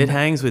it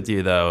hangs with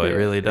you though. It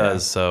really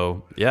does. Yeah.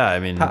 So yeah, I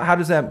mean, how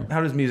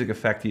does music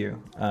affect you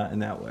in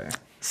that way?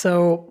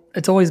 So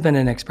it's always been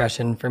an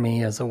expression for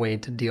me as a way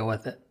to deal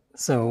with it.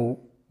 So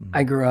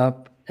I grew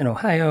up in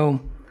Ohio,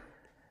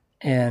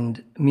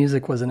 and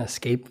music was an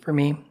escape for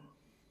me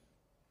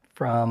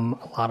from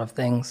a lot of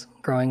things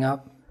growing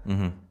up.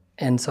 Mm-hmm.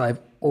 And so I've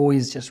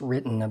always just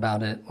written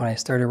about it. When I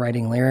started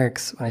writing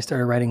lyrics, when I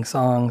started writing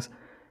songs,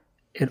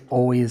 it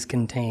always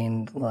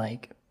contained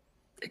like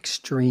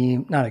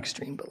not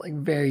extreme, but like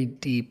very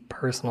deep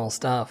personal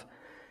stuff.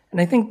 And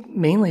I think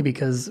mainly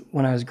because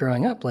when I was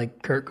growing up,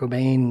 like Kurt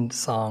Cobain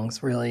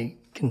songs really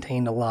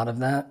contained a lot of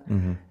that.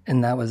 Mm-hmm.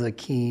 And that was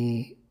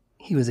he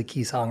was a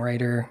key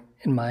songwriter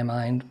in my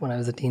mind when I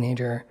was a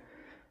teenager.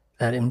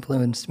 That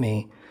influenced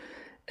me.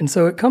 And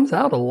so it comes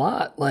out a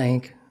lot.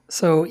 Like,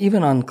 so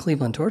even on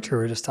Cleveland Torture,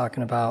 we're just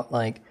talking about,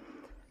 like,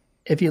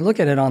 if you look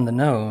at it on the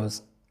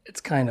nose,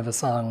 it's kind of a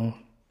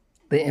song.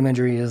 The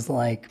imagery is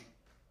like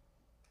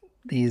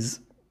these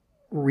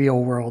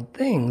real world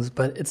things,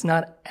 but it's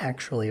not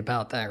actually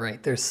about that,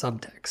 right? There's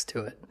subtext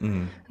to it.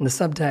 Mm. And the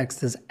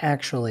subtext is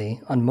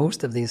actually, on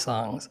most of these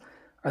songs,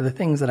 are the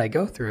things that I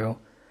go through.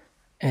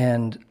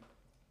 And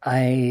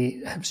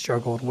I have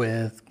struggled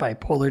with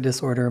bipolar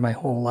disorder my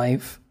whole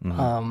life.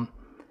 Mm-hmm.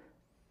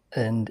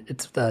 And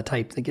it's the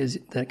type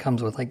that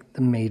comes with like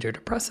the major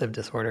depressive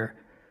disorder.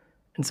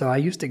 And so I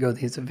used to go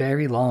these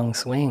very long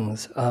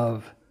swings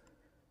of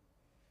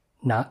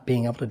not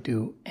being able to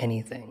do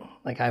anything.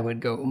 Like I would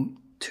go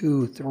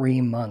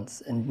 2-3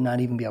 months and not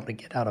even be able to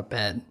get out of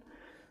bed.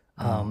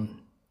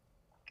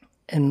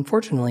 And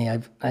fortunately,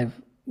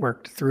 I've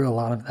worked through a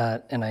lot of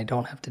that, and I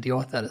don't have to deal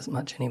with that as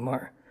much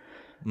anymore.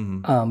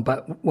 Mm-hmm.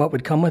 But what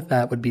would come with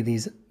that would be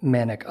these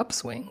manic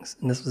upswings.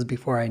 And this was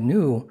before I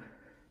knew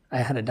I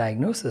had a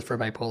diagnosis for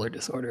bipolar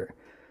disorder.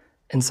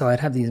 And so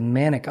I'd have these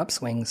manic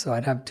upswings. So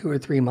I'd have 2 or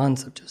 3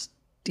 months of just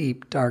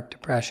deep, dark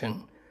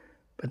depression.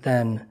 But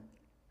then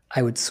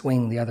I would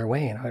swing the other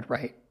way, and I would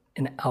write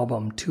an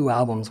album, 2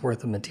 albums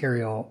worth of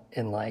material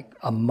in like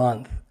a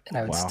month. And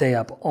I would stay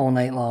up all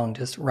night long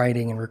just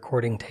writing and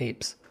recording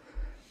tapes.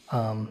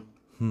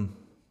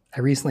 I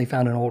recently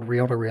found an old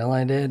reel-to-reel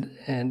I did,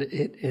 and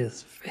it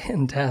is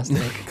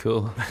fantastic.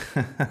 Cool.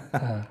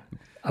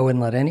 I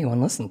wouldn't let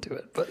anyone listen to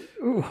it, but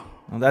ooh.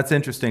 Well, that's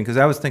interesting, because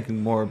I was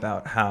thinking more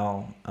about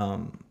how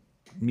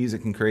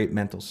music can create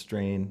mental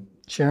strain,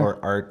 or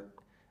art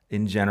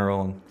in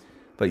general.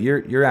 But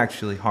you're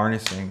actually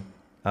harnessing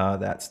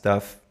that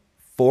stuff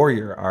for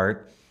your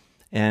art,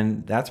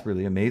 and that's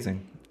really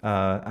amazing.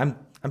 I'm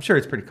sure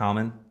it's pretty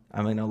common.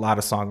 I mean, a lot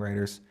of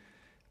songwriters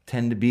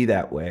tend to be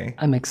that way.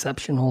 I'm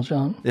exceptional,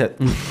 John. Yeah.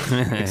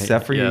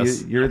 Except for you,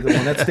 you're the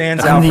one that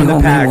stands out from the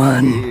pack.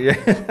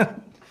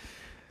 One.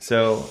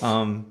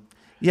 So,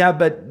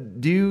 but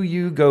do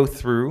you go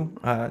through?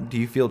 Do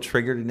you feel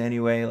triggered in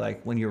any way,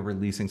 like when you're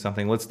releasing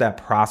something? What's that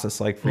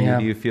process like for you?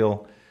 Do you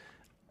feel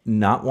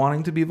not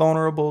wanting to be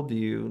vulnerable? Do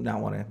you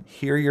not want to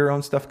hear your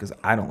own stuff? Because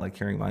I don't like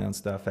hearing my own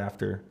stuff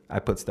after I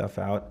put stuff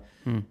out.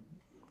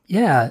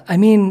 Yeah, I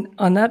mean,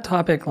 on that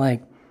topic,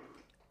 like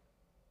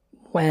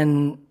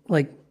when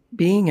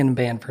being in a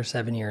band for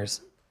 7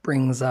 years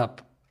brings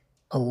up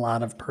a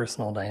lot of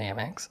personal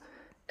dynamics,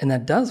 and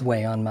that does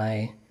weigh on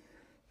my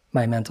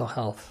mental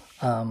health.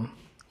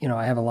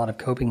 I have a lot of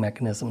coping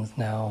mechanisms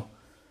now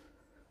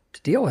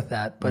to deal with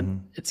that, but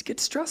it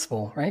gets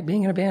stressful, right?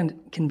 Being in a band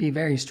can be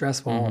very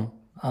stressful,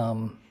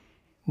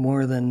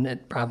 more than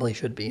it probably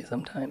should be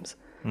sometimes.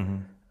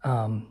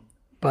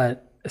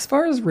 But as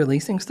far as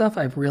releasing stuff,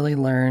 I've really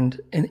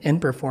learned, in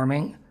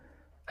performing,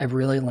 I've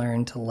really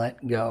learned to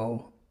let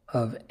go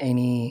of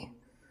any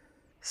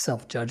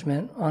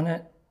self-judgment on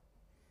it.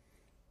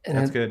 And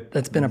that's good.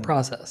 That's been a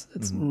process.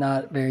 It's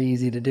not very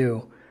easy to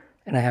do.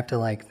 and I have to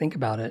like think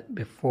about it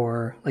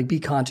before, like be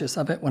conscious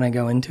of it when I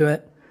go into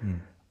it.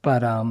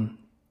 But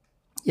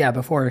yeah,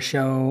 before a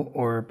show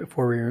or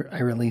before I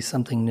release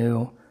something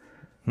new,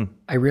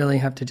 I really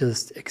have to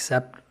just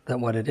accept that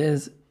what it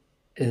is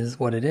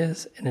what it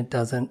is, and it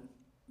doesn't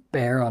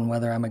bear on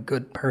whether I'm a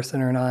good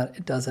person or not.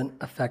 It doesn't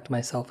affect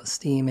my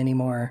self-esteem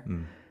anymore,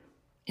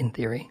 in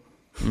theory.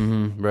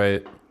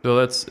 Right. Well,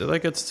 that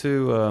gets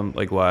to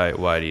like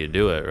why do you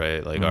do it,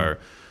 right? Like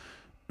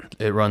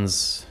it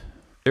runs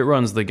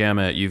the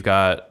gamut. You've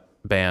got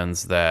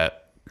bands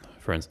that,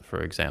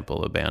 for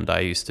example, a band I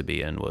used to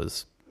be in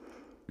was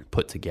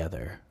put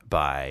together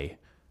by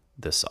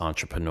this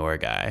entrepreneur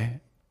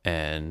guy,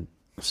 and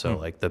so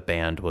like the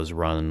band was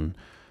run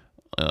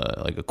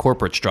like a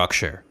corporate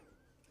structure.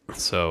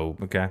 So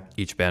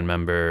each band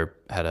member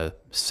had a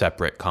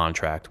separate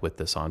contract with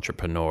this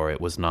entrepreneur.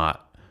 It was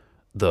not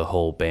the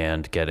whole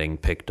band getting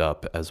picked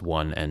up as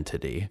one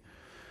entity.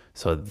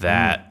 So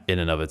that in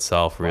and of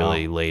itself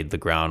really laid the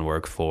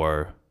groundwork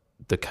for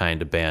the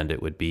kind of band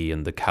it would be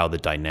and how the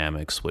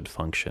dynamics would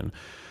function.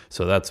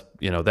 So that's,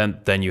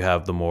 then you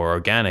have the more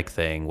organic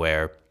thing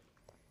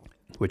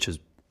which is,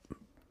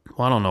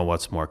 well, I don't know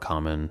what's more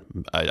common.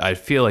 I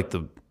feel like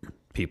the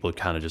people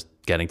kind of just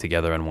getting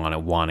together and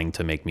wanting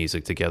to make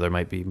music together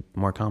might be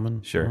more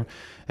common. Sure.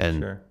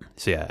 And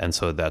so, yeah. And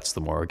so that's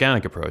the more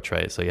organic approach,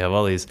 right? So you have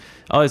all these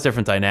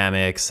different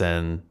dynamics,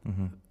 and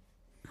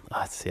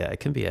it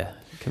can be a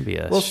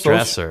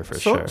stressor for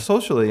sure.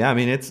 Socially, yeah. I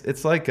mean,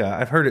 it's like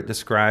I've heard it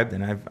described,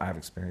 and I've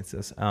experienced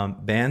this.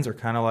 Bands are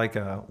kind of like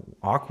a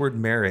awkward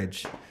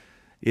marriage.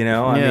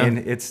 I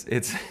mean, it's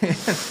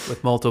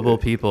with multiple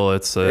people.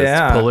 It's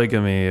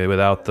polygamy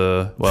without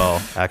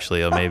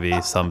actually,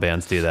 ve some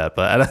bands do that,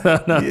 but I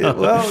don't know. Yeah,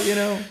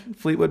 well,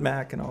 Fleetwood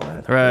Mac and all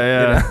that.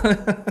 Right.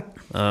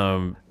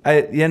 Yeah.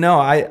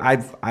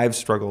 I've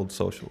struggled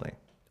socially.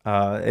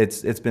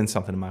 It's been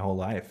something in my whole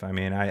life. I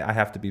mean, I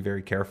have to be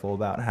very careful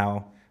about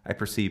how I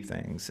perceive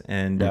things,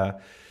 and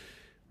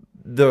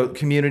the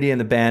community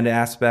and the band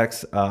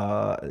aspects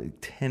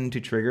tend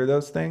to trigger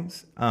those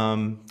things.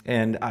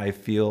 And I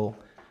feel,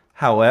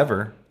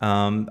 however,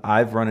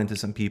 I've run into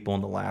some people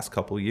in the last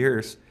couple of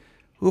years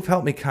who have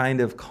helped me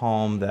kind of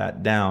calm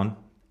that down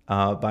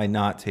by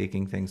not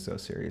taking things so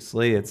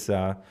seriously. It's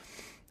you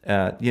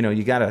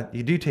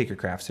do take your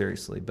craft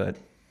seriously, but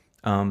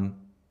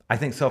I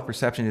think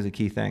self-perception is a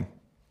key thing,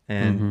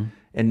 and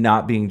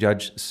not being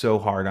judged so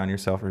hard on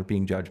yourself or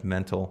being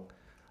judgmental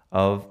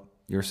of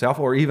yourself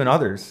or even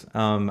others.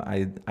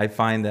 I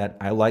find that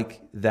I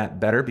like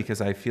that better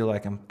because I feel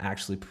like I'm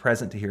actually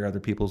present to hear other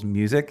people's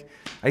music.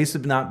 I used to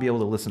not be able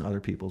to listen to other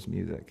people's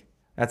music.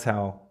 That's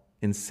how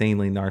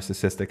insanely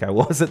narcissistic I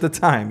was at the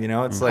time.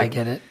 It's like, I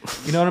get it.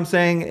 You know what I'm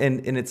saying?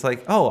 And it's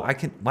like,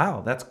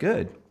 wow, that's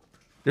good.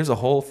 There's a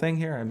whole thing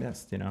here I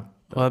missed, Well,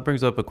 that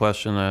brings up a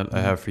question that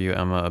I have for you,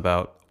 Emma,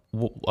 about,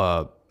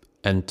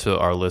 and to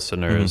our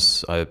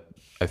listeners, I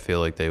feel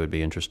like they would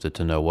be interested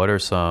to know, what are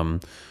some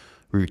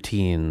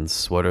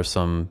routines, what are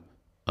some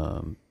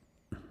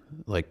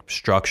like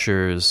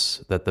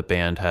structures that the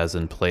band has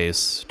in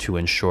place to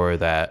ensure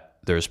that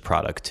there's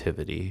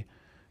productivity?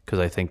 Because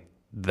I think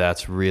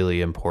that's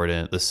really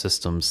important, the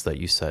systems that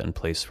you set in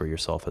place for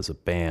yourself as a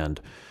band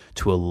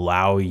to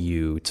allow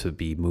you to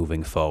be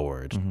moving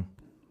forward.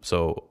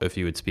 So if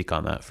you would speak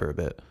on that for a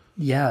bit.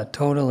 Yeah,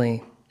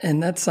 totally.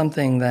 And that's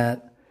something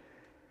that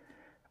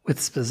with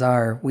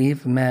Spazzare,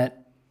 we've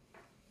met,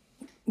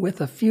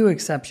 with a few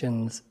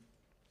exceptions,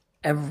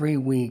 every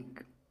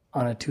week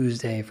on a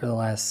Tuesday for the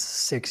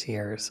last 6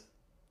 years.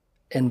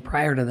 And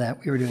prior to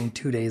that, we were doing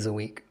 2 days a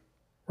week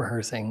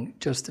rehearsing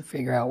just to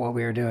figure out what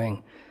we were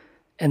doing.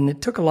 And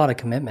it took a lot of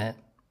commitment.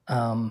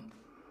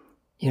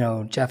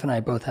 Jeff and I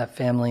both have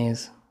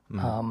families.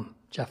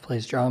 Jeff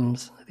plays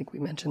drums. I think we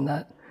mentioned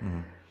that.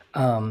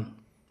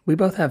 We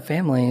both have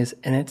families,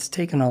 and it's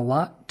taken a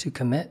lot to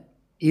commit.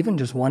 Even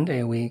just 1 day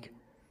a week,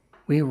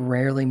 we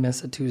rarely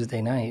miss a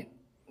Tuesday night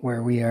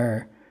where we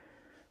are,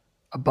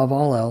 above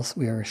all else,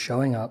 we are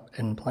showing up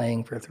and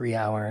playing for 3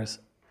 hours,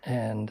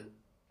 and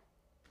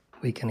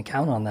we can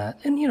count on that.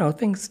 And,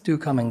 things do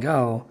come and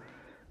go,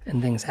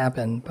 and things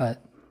happen,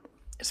 but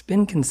it's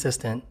been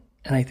consistent.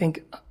 And I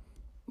think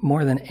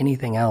more than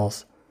anything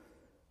else,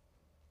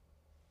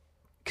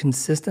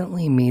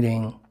 consistently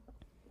meeting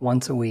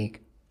once a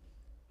week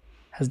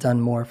has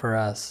done more for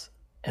us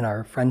in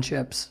our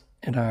friendships,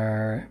 in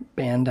our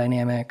band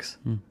dynamics.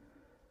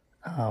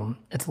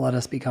 It's let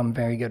us become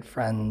very good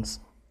friends.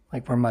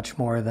 Like, we're much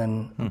more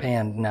than a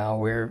band now.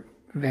 We're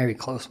very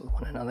close with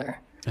one another.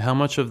 How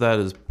much of that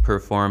is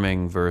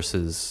performing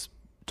versus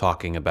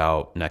talking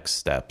about next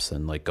steps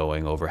and like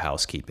going over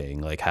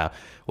housekeeping? Like,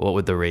 what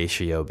would the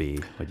ratio be,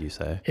 would you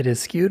say? It is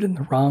skewed in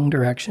the wrong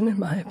direction, in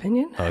my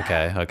opinion.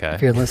 Okay.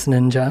 If you're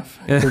listening, Jeff,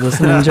 if you're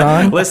listening,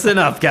 John. Listen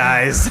up,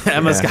 guys.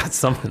 Emma's got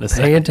something to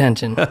say. Pay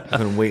attention. I've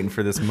been waiting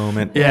for this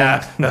moment.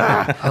 Yeah.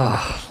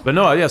 But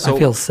no, yeah. So I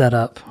feel set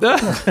up.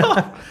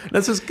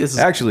 This is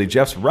actually,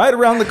 Jeff's right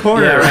around the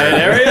corner. Yeah, right.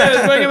 There he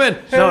is. Bring him in.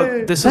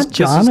 No, this is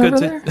John good over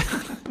there?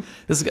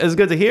 it's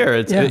good to hear.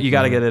 It's you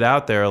got to get it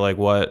out there. Like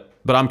what?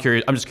 But I'm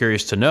curious. I'm just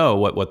curious to know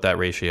what that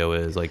ratio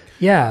is. Like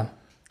yeah,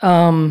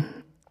 COVID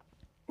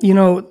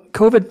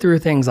threw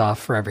things off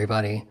for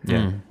everybody.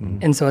 Yeah.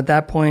 And so at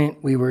that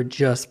point, we were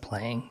just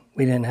playing.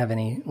 We didn't have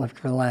any left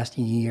for the last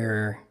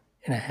year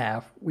and a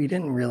half. We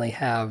didn't really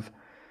have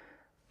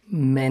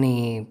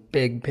many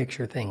big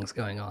picture things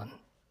going on.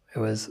 It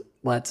was,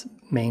 let's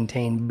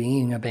maintain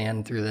being a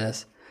band through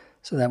this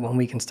so that when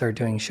we can start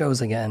doing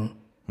shows again,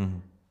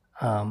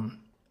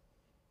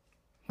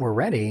 we're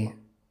ready,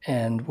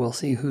 and we'll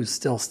see who's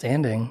still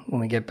standing when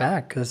we get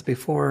back. Because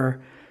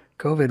before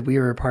COVID, we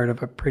were part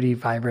of a pretty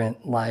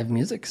vibrant live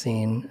music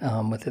scene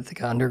with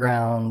Ithaca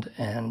Underground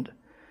and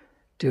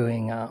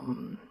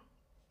doing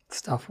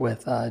stuff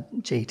with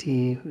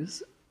JT,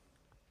 whose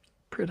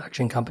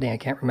production company I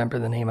can't remember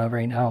the name of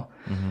right now.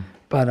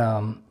 But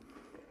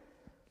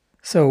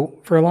so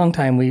for a long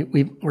time,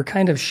 we're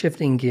kind of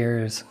shifting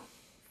gears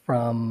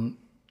from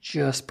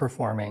just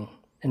performing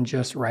and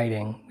just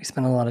writing. We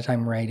spent a lot of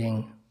time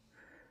writing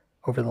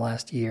over the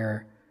last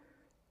year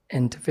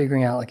and to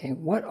figuring out, like, hey,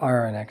 what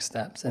are our next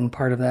steps? And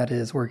part of that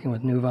is working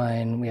with New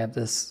Vine. We have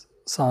this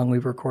song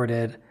we've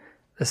recorded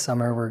this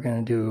summer. We're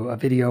going to do a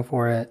video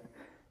for it.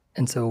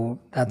 And so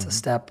that's a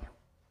step.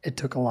 It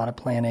took a lot of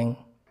planning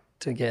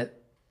to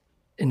get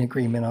in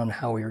agreement on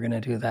how we were going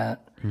to do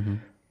that.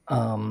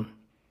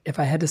 If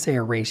I had to say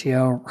a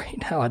ratio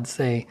right now, I'd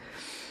say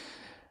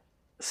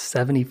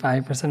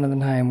 75% of the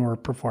time we're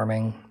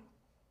performing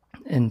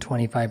and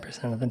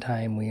 25% of the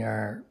time we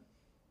are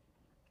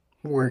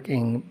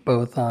working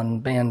both on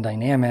band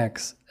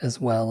dynamics as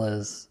well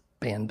as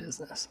band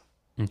business.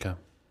 Okay,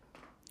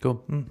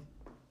 cool.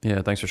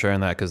 Yeah, thanks for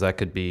sharing that, because that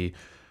could be,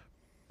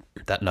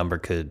 that number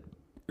could,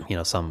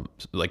 some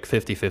like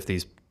 50-50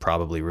 is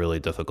probably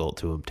really difficult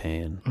to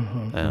obtain.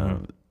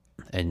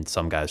 And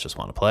some guys just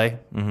want to play.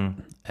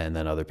 And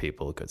then other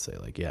people could say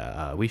like,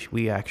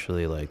 we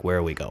actually, like, where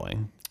are we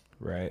going?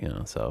 Right.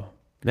 So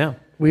yeah.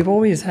 We've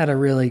always had a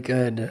really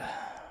good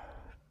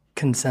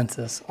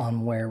consensus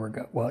on where we're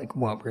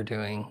what we're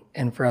doing.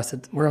 And for us,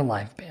 we're a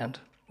live band.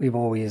 We've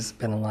always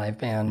been a live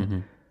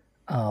band.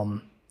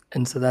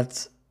 And so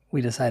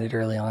we decided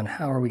early on,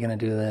 how are we going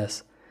to do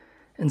this?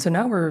 And so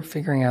now we're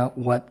figuring out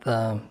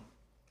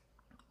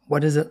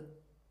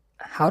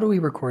how do we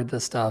record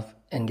this stuff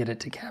and get it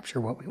to capture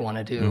what we want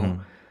to do?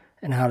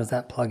 And how does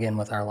that plug in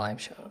with our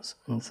live shows?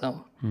 And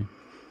so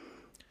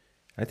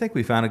I think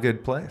we found a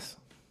good place.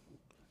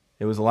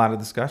 It was a lot of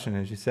discussion,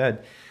 as you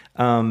said.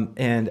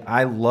 And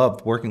I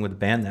loved working with a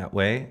band that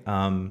way.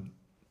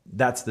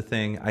 That's the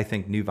thing I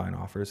think New Vine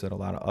offers that a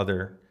lot of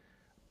other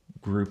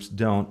groups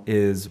don't,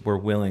 is we're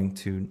willing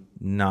to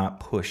not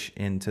push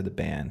into the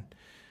band.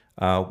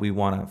 We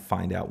want to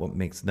find out what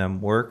makes them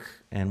work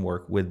and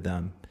work with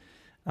them.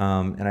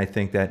 And I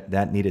think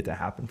that needed to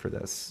happen for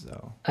this.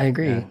 So I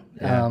agree.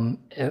 Yeah.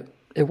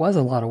 It was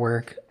a lot of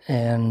work,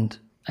 and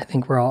I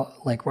think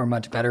we're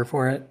much better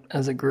for it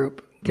as a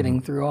group, getting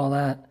through all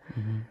that.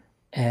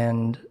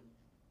 And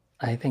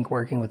I think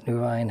working with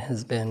New Vine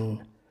it's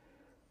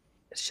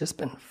just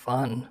been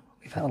fun.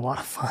 We've had a lot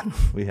of fun.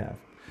 We have.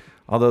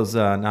 All those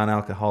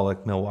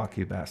non-alcoholic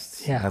Milwaukee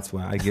Bests. Yeah. That's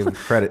why I give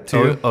credit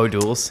to.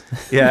 O'Douls.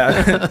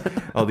 Yeah.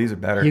 Oh, these are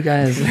better. You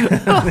guys,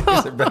 These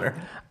are better.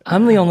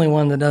 I'm the only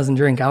one that doesn't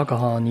drink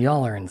alcohol, and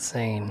y'all are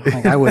insane.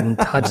 Like, I wouldn't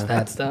touch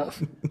that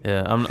stuff.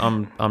 Yeah,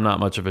 I'm not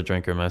much of a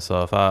drinker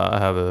myself. I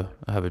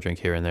have a drink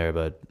here and there,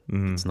 but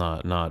it's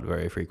not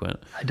very frequent.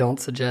 I don't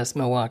suggest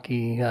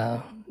Milwaukee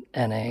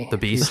NA. The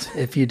Beast.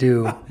 If you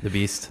do. The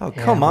Beast. Oh,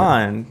 come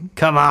on.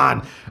 Come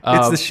on.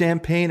 It's the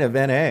champagne of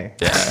NA.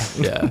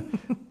 Yeah.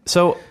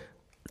 So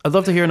I'd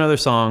love to hear another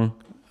song.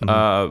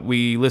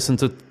 We listened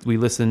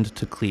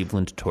to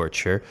Cleveland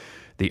Torture.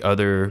 The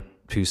other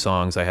two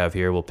songs I have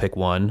here, we'll pick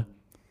one.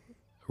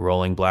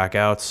 Rolling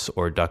Blackouts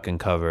or Duck and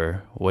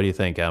Cover. What do you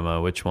think,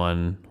 Emma? Which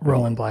one?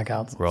 Rolling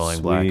Blackouts. Rolling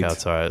Sweet.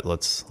 Blackouts. All right,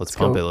 let's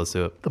pump it. Let's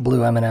do it. The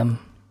Blue M&M.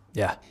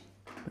 Yeah.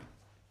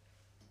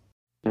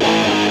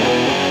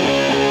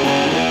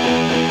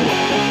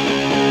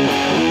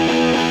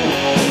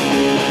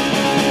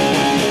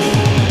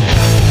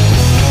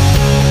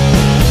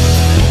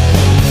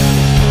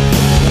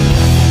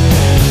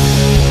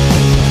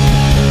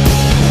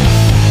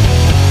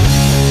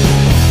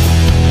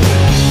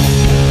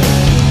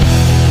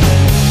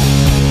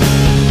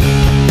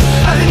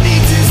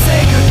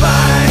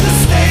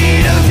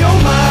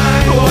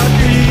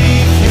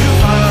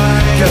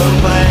 Go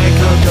black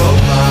or go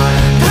blind.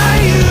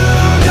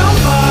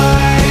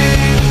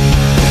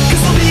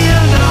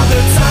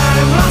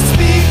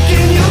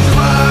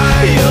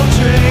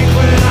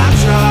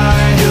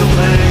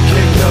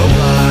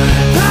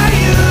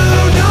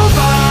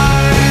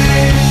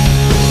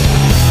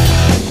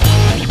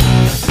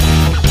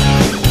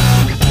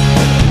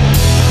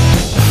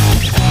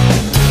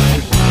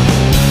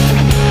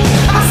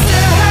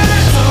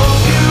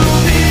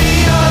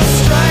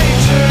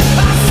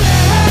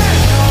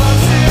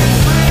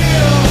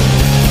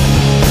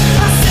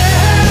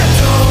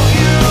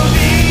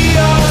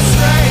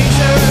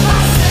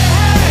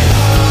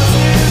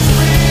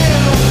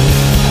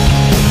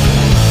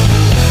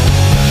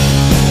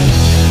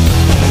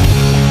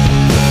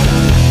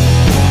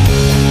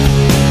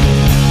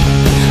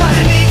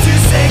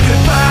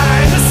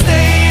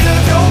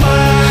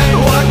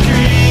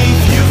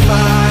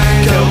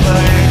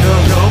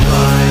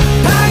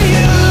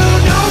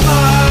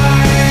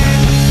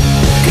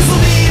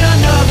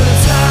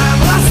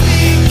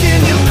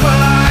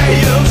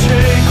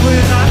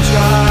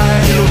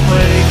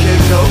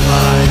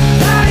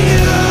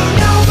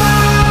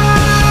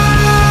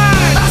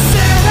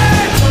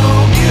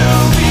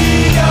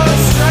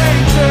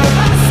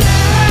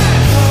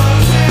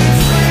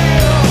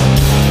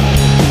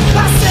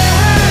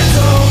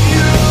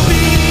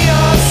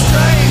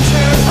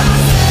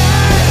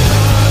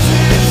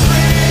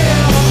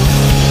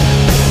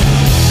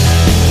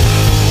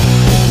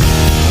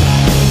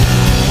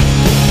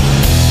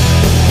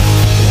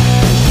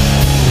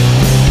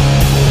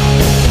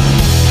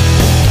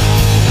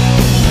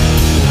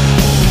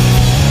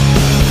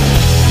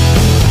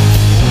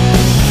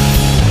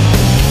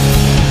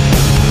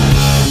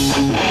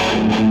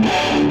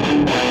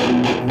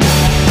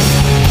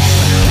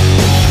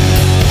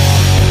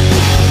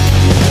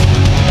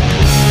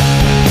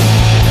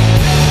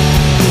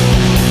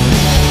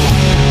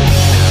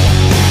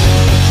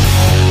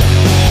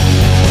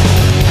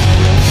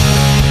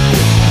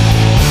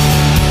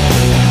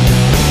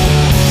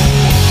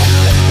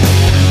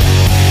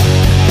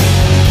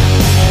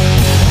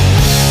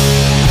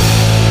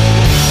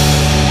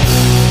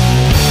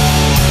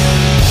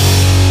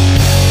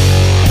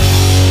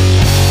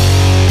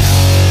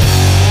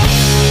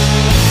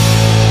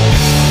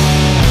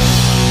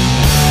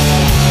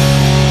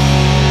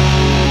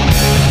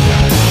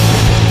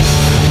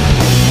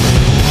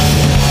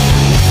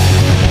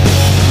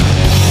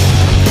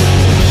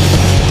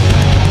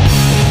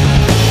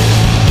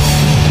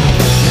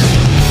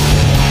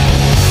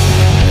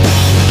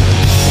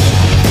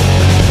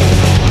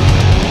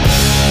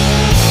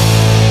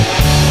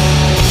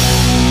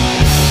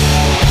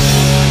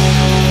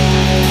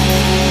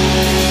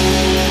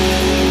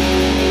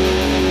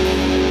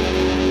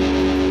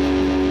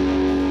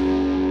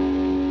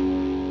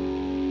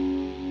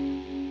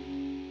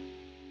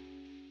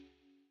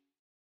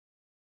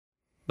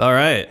 All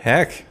right.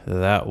 Heck.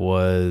 That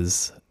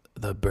was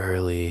the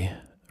burly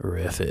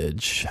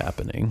riffage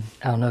happening.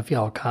 I don't know if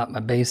y'all caught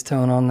my bass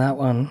tone on that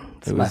one.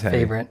 It's It my was heavy.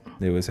 favorite.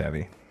 It was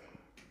heavy.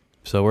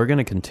 So we're going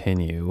to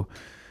continue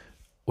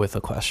with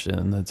a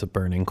question that's a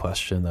burning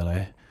question that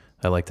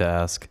I like to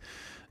ask.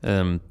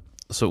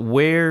 So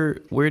where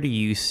do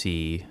you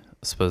see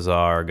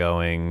Spazzare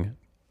going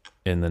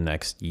in the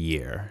next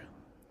year?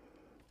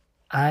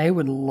 I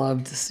would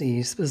love to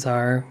see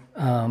Spazzare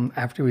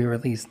after we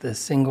release this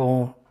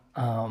single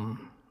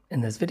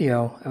in this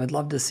video. I would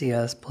love to see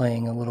us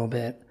playing a little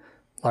bit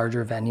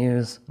larger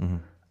venues.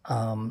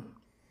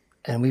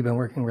 And we've been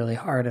working really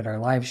hard at our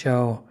live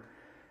show.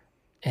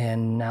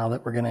 And now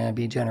that we're going to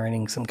be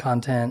generating some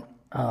content,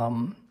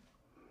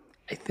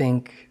 I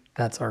think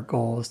that's our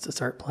goal, is to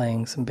start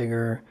playing some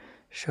bigger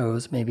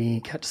shows,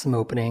 maybe catch some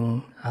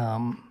opening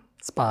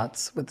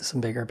spots with some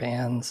bigger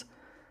bands.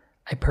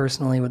 I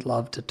personally would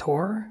love to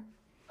tour.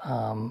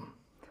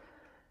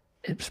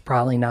 It's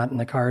probably not in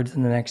the cards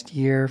in the next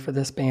year for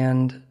this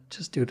band,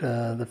 just due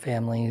to the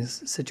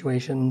family's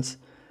situations.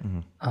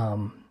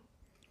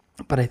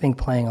 But I think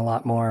playing a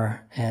lot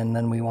more, and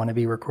then we want to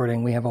be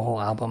recording. We have a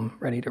whole album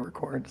ready to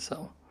record,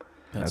 so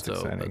That's dope.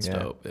 exciting, That's yeah.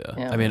 dope. Yeah.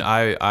 Yeah. I mean,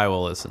 I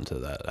will listen to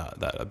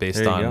that based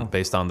There you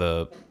go. on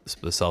the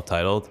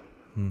self-titled.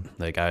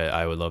 Like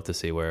I would love to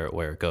see where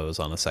it goes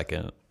on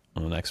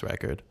the next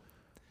record.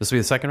 This will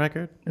be the second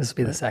record? this will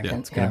be the second.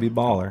 It's going to be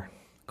baller.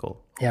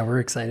 Cool. Yeah, we're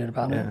excited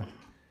about it.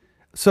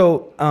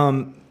 So,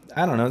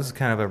 I don't know. This is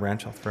kind of a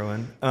wrench I'll throw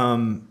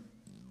in.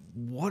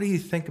 What do you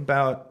think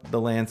about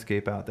the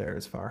landscape out there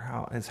as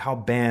far as how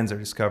bands are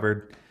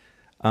discovered?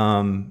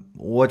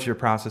 What's your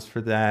process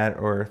for that,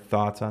 or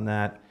thoughts on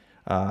that?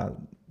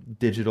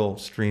 Digital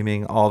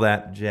streaming, all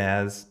that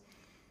jazz.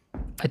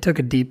 I took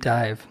a deep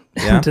dive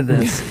Yeah? into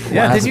this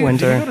Yeah, last did you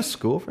winter. go to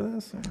school for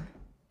this?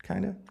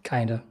 Kind of.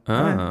 Kind of.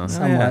 Oh.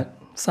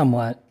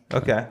 Somewhat.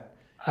 Okay.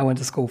 I went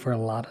to school for a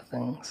lot of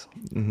things.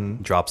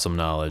 Drop some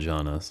knowledge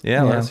on us.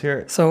 Yeah, let's hear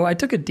it. So I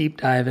took a deep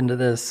dive into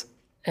this,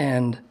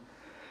 and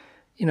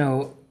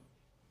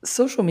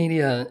social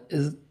media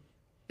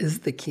is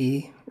the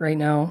key right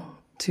now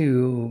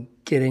to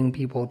getting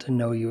people to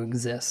know you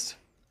exist.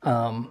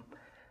 And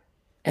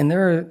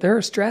there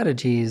are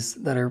strategies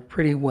that are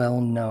pretty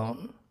well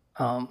known.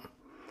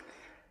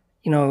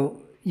 You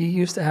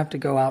used to have to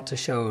go out to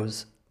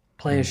shows,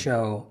 play a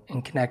show,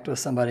 and connect with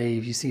somebody.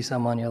 If you see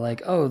someone, you're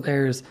like, oh,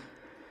 there's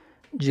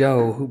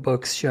Joe who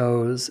books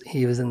shows.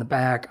 He was in the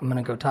back. I'm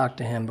going to go talk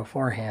to him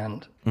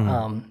beforehand.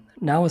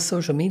 Now with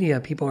social media,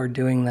 people are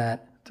doing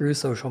that through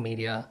social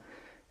media.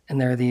 And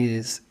there are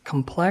these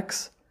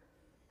complex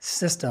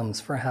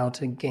systems for how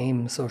to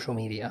game social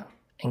media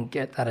and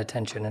get that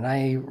attention. And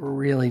I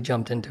really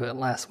jumped into it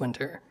last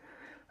winter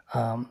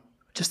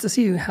just to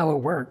see how it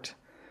worked.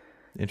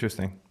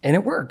 Interesting. And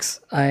it works.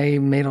 I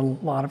made a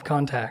lot of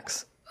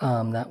contacts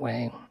that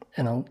way,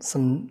 and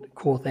some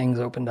cool things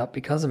opened up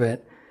because of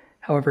it.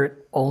 However,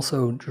 it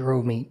also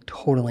drove me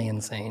totally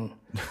insane.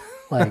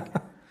 Like,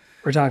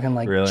 we're talking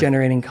like Really?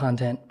 generating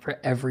content for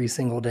every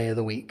single day of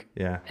the week.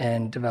 Yeah.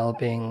 And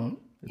developing,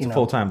 It's a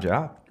full-time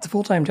job. It's a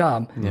full-time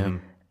job. Yeah.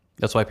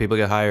 That's why people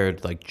get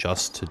hired, like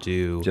just to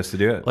do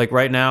it. Like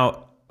right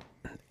now,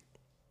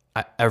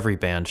 every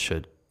band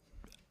should.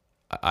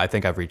 I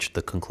think I've reached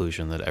the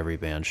conclusion that every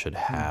band should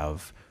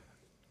have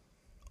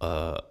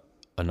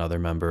another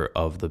member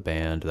of the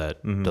band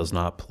that does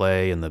not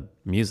play in the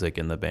music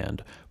in the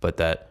band, but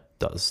that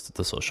does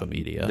the social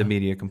media, The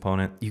media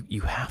component.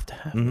 You have to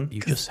have it.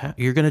 You just have.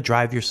 You're gonna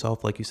drive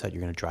yourself, like you said,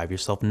 you're gonna drive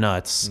yourself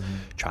nuts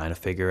trying to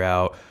figure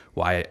out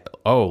why.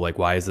 Oh, like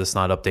why is this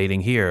not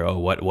updating here? Oh,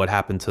 what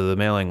happened to the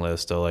mailing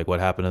list? Oh, like what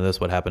happened to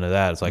this? What happened to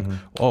that? It's like,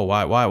 oh,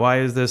 why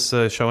is this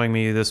showing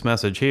me this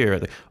message here?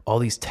 Like, all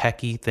these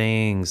techie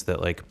things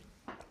that like.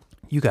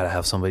 You got to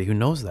have somebody who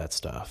knows that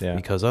stuff,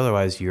 because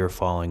otherwise you're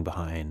falling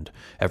behind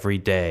every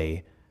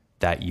day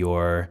that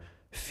your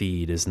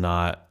feed is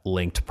not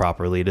linked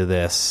properly to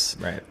this,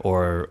 Right.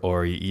 or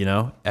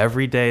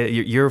every day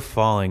you're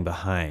falling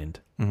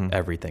behind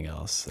everything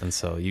else. And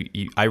so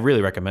I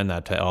really recommend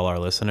that to all our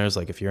listeners.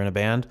 Like if you're in a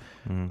band,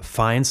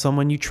 find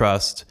someone you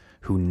trust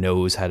who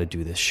knows how to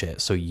do this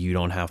shit, so you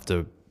don't have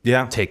to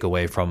take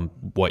away from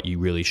what you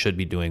really should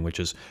be doing,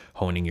 which is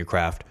honing your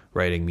craft,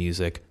 writing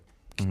music,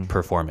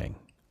 performing.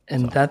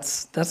 And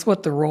that's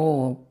what the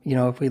role,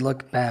 if we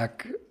look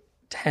back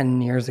 10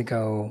 years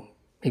ago,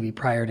 maybe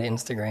prior to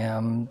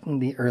Instagram,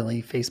 the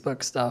early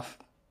Facebook stuff,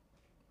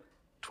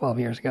 12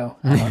 years ago.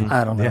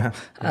 I don't know. Yeah.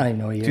 I don't even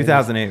know what year.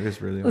 2008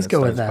 was really when Let's it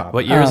go with starts that. popping.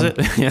 What year is it?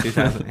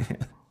 2008.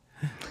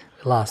 We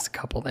lost a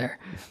couple there.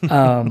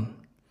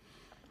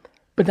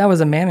 But that was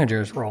a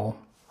manager's role,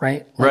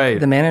 right? Like Right.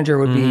 The manager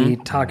would be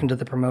talking to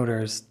the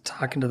promoters,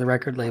 talking to the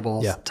record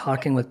labels, Yeah.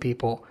 talking with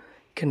people,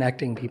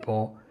 connecting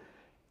people.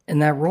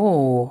 And that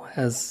role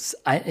has,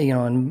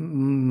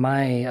 in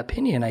my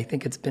opinion, I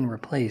think it's been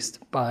replaced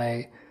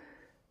by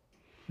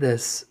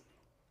this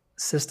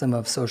system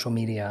of social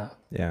media.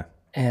 Yeah.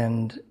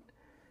 And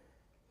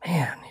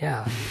Man,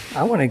 yeah,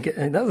 I want to get.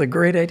 That was a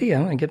great idea.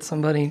 I'm gonna get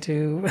somebody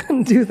to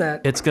do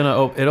that.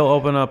 It'll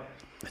open up.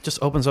 It just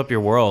opens up your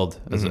world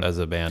as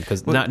a band,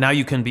 because now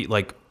you can be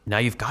like, now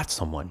you've got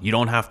someone. You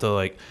don't have to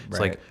like. It's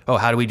like, oh,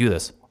 how do we do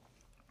this?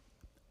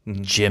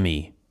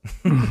 Jimmy.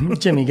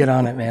 Jimmy, get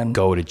on it, man.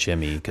 Go to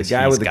Jimmy, because The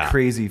guy with the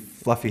crazy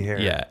fluffy hair.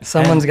 Yeah.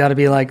 Someone's got to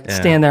be like,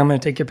 stand there. I'm gonna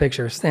take your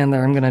picture. Stand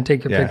there. I'm gonna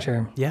take your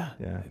picture. Yeah.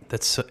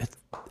 That's so,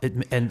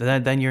 and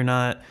then you're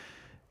not,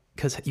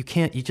 because you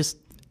can't. You just.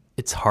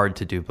 It's hard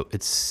to do, but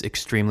it's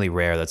extremely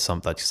rare that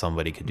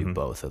somebody could do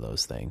both of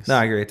those things. No,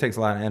 I agree. It takes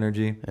a lot of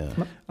energy,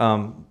 and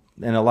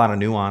a lot of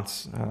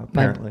nuance.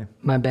 Apparently,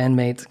 my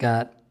bandmates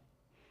got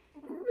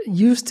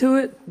used to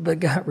it, but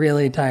got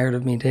really tired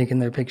of me taking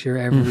their picture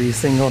every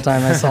single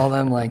time I saw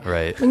them. Like,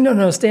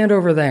 no, stand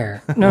over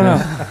there. No.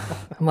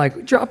 I'm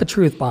like, drop a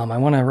truth bomb. I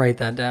want to write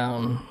that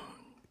down.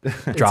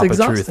 Drop a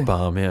truth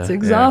bomb. Yeah, it's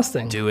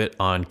exhausting. Do it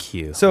on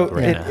cue. So,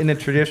 in a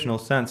traditional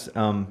sense,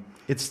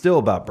 it's still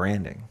about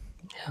branding.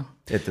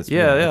 At this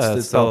point.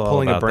 It's about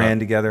pulling a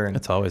brand together, and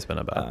it's always been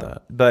about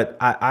that. But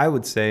I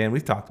would say, and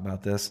we've talked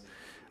about this,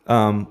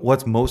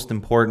 what's most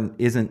important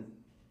isn't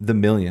the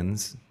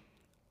millions,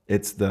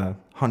 it's the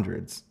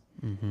hundreds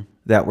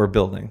that we're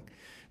building,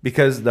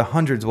 because the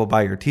hundreds will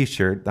buy your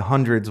T-shirt, the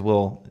hundreds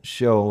will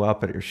show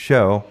up at your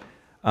show.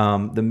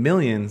 The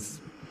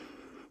millions,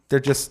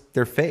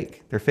 they're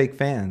fake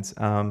fans.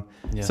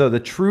 So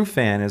the true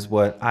fan is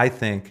what I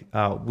think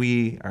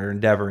we are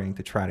endeavoring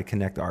to try to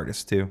connect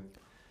artists to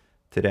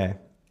today.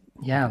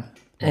 Yeah.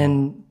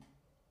 And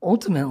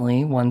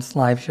ultimately, once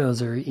live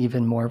shows are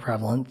even more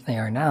prevalent than they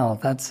are now,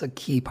 that's a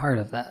key part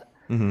of that.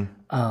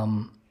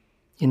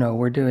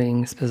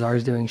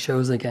 Spazzare's doing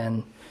shows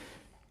again,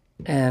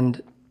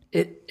 and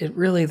it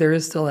really, there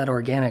is still that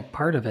organic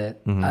part of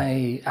it.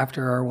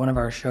 After one of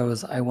our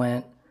shows, I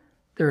went,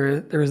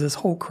 there was this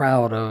whole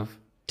crowd of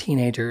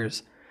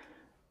teenagers,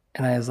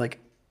 and I was like,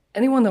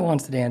 anyone that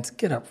wants to dance,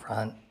 get up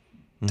front.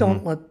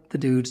 Don't let the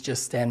dudes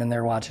just standing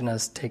there watching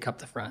us take up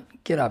the front.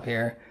 Get up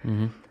here.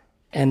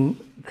 And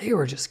they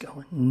were just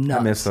going nuts.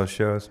 I miss those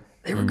shows.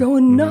 They were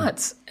going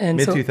nuts. And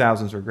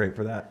Mid-2000s were great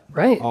for that.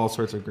 Right. All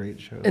sorts of great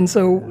shows. And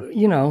so,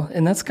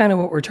 and that's kind of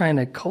what we're trying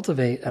to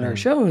cultivate at our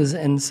shows.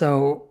 And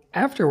so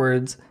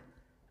afterwards,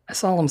 I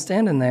saw them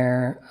standing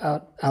there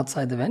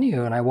outside the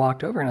venue, and I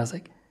walked over and I was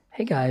like,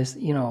 hey guys,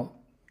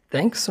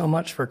 thanks so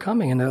much for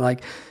coming. And they're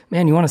like,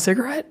 man, you want a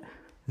cigarette?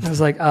 I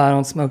was like, I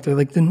don't smoke. They're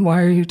like, then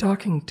why are you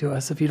talking to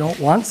us if you don't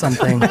want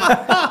something?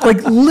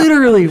 Like,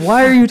 literally,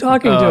 why are you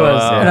talking to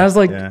us? And I was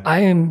like,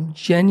 I am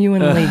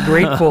genuinely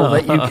grateful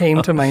that you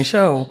came to my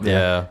show.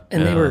 Yeah.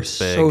 And they were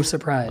so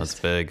surprised. That's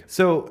big.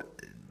 So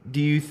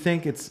do you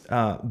think it's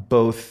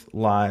both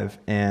live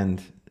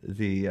and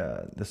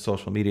the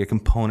social media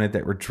component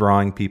that we're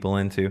drawing people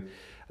into?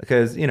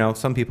 Because,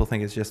 some people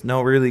think it's just,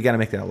 no, really got to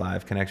make that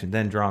live connection,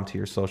 then draw them to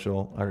your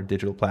social or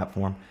digital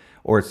platform,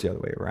 or it's the other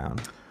way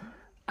around.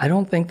 I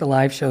don't think the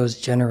live shows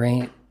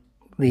generate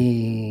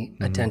the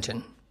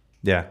attention.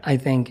 Yeah. I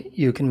think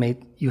you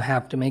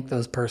have to make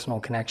those personal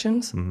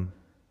connections,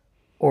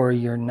 or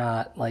you're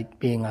not like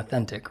being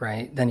authentic,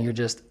 right? Then you're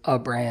just a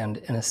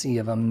brand in a sea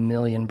of a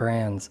million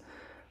brands.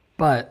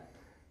 But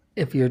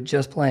if you're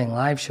just playing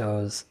live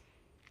shows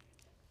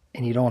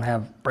and you don't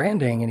have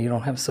branding and you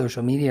don't have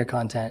social media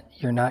content,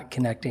 you're not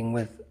connecting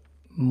with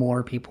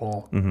more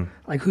people.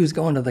 Like, who's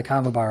going to the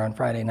Kava Bar on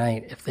Friday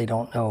night if they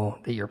don't know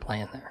that you're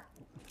playing there?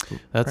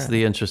 That's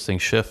the interesting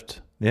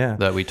shift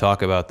that we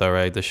talk about, though,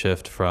 right? The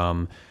shift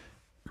from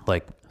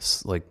like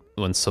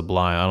when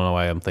Sublime, I don't know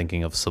why I'm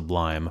thinking of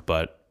Sublime,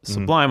 but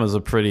Sublime was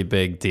a pretty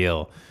big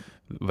deal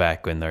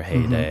back in their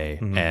heyday.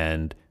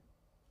 And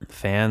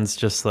fans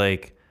just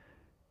like,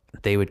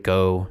 they would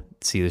go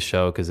see the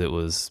show because it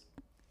was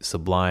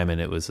Sublime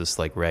and it was this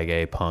like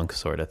reggae punk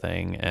sort of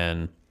thing.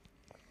 And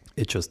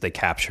it just, they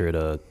captured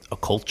a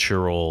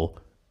cultural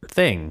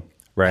thing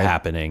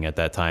happening at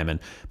that time.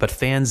 But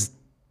fans,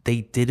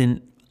 they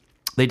did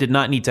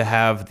not need to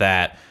have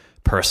that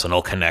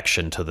personal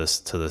connection to the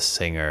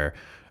singer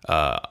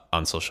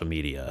on social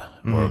media,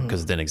 or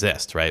because it didn't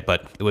exist, right?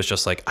 But it was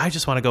just like, I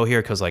just want to go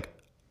here because like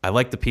I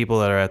like the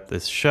people that are at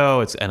this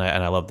show, and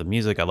I love the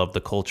music, I love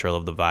the culture, I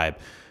love the vibe,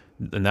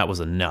 and that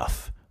was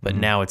enough. But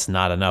now it's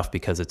not enough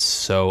because it's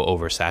so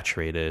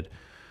oversaturated.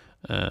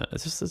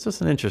 It's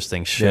just an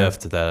interesting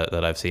shift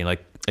that I've seen.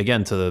 Like,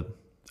 again,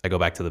 I go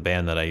back to the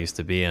band that I used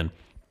to be in.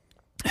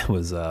 It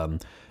was a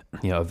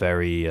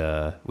very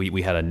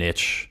we had a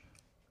niche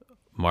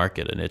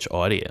market, a niche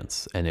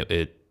audience, and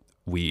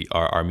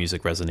our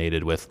music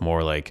resonated with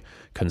more like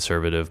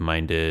conservative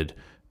minded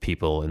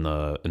people in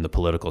the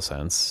political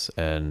sense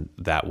and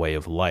that way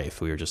of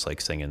life. We were just like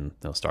singing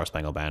Star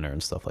Spangled Banner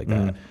and stuff like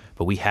that.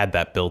 But we had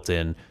that built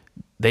in.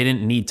 They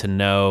didn't need to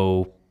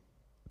know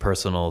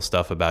personal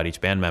stuff about each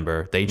band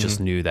member. They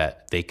just knew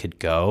that they could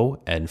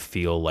go and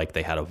feel like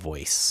they had a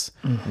voice.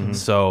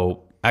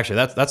 So actually,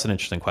 that's an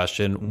interesting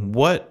question.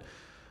 What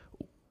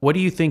do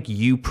you think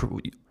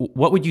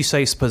what would you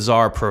say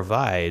Spazzare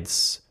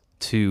provides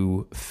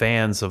to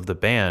fans of the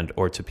band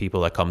or to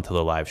people that come to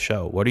the live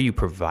show? What are you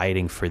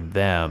providing for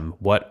them?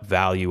 What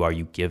value are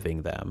you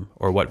giving them?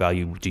 Or what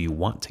value do you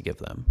want to give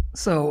them?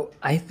 So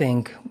I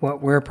think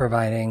what we're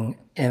providing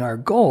and our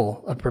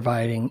goal of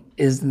providing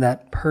is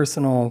that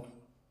personal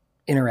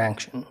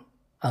interaction.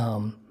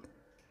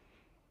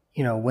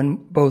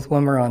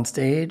 When we're on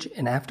stage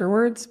and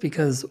afterwards,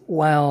 because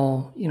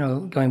while,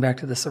 going back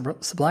to the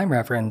Sublime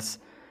reference,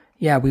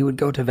 yeah, we would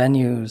go to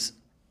venues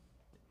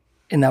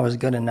and that was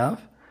good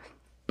enough.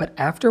 But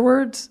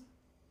afterwards,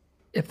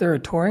 if they're a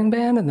touring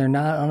band and they're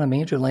not on a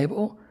major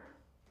label,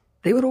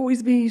 they would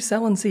always be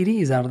selling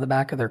CDs out of the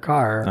back of their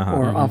car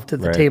or off to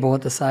the table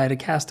at the side of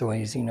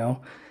Castaways,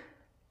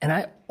 And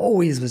I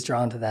always was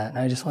drawn to that. And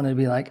I just wanted to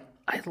be like,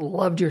 I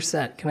loved your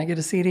set. Can I get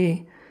a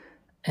CD?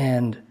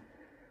 And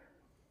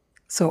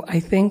so I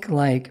think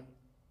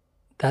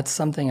that's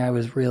something I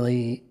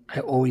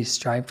always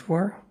strived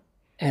for.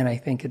 And I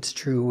think it's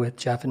true with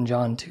Jeff and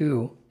John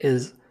too,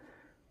 is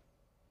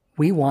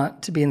we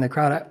want to be in the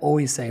crowd. I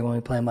always say when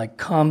we play, I'm like,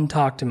 come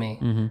talk to me.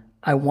 Mm-hmm.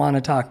 I want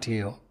to talk to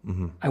you.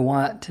 Mm-hmm. I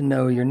want to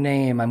know your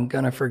name. I'm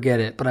going to forget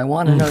it, but I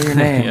want to know your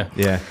name.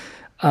 Yeah.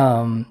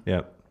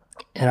 Yep.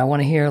 And I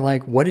want to hear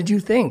what did you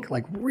think?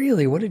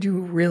 Really, what did you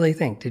really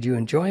think? Did you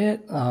enjoy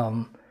it?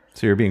 So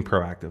you're being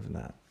proactive in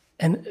that.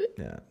 And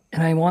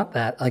I want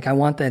that. I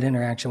want that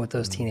interaction with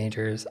those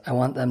teenagers. I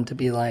want them to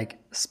be like,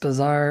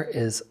 Spazzare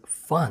is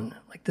fun.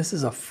 This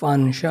is a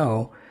fun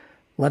show.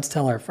 Let's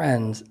tell our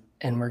friends,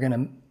 and we're going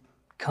to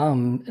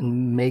come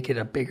and make it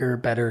a bigger,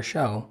 better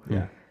show.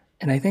 Yeah.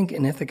 And I think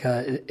in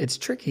Ithaca, it's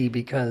tricky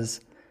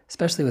because,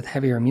 especially with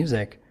heavier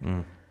music,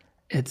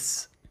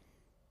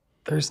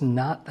 there's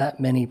not that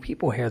many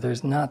people here.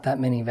 There's not that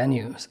many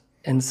venues.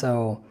 And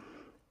so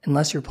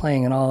unless you're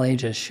playing an all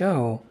ages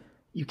show,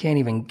 you can't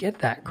even get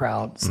that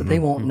crowd. So they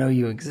won't know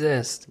you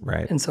exist.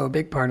 Right. And so a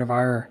big part of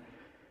our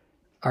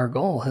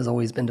goal has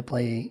always been to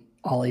play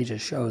all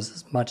ages shows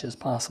as much as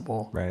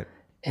possible. Right.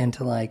 And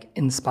to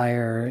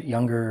inspire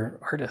younger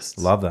artists.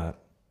 Love that.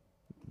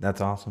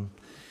 That's awesome.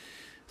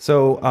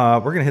 So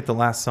we're going to hit the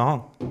last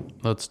song.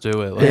 Let's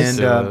do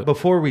it.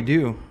 Before we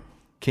do,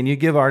 can you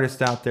give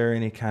artists out there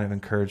any kind of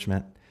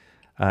encouragement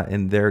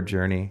in their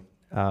journey?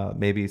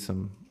 Maybe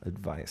some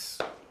advice?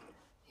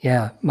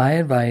 Yeah, my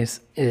advice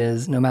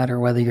is no matter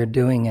whether you're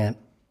doing it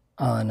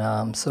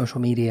on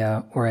social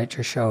media or at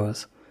your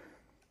shows,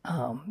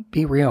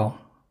 be real,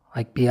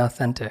 be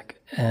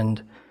authentic,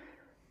 and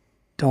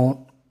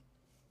don't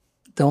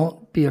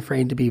be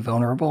afraid to be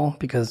vulnerable,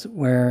 because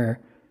where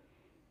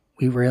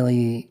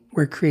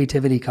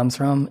creativity comes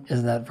from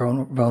is that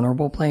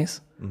vulnerable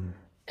place. Mm-hmm.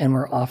 And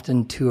we're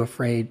often too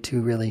afraid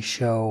to really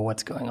show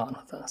what's going on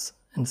with us.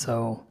 And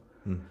so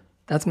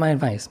that's my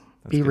advice.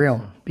 Be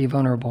real, be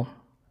vulnerable.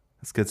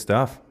 That's good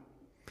stuff.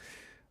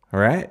 All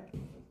right.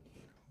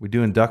 We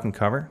doing duck and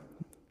cover?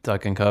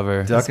 Duck and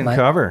cover.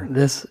 Cover.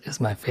 This is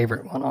my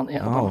favorite one on the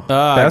album.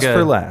 Best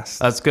for last.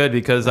 That's good,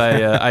 because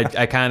I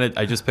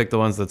just picked the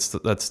ones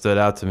that stood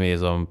out to me.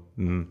 So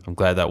I'm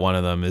glad that one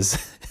of them is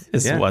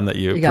the one that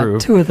you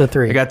approved. Got two of the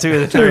three. I got two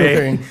of the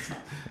three.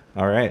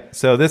 All right.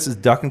 So this is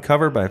Duck and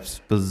Cover by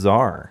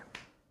Spazzare.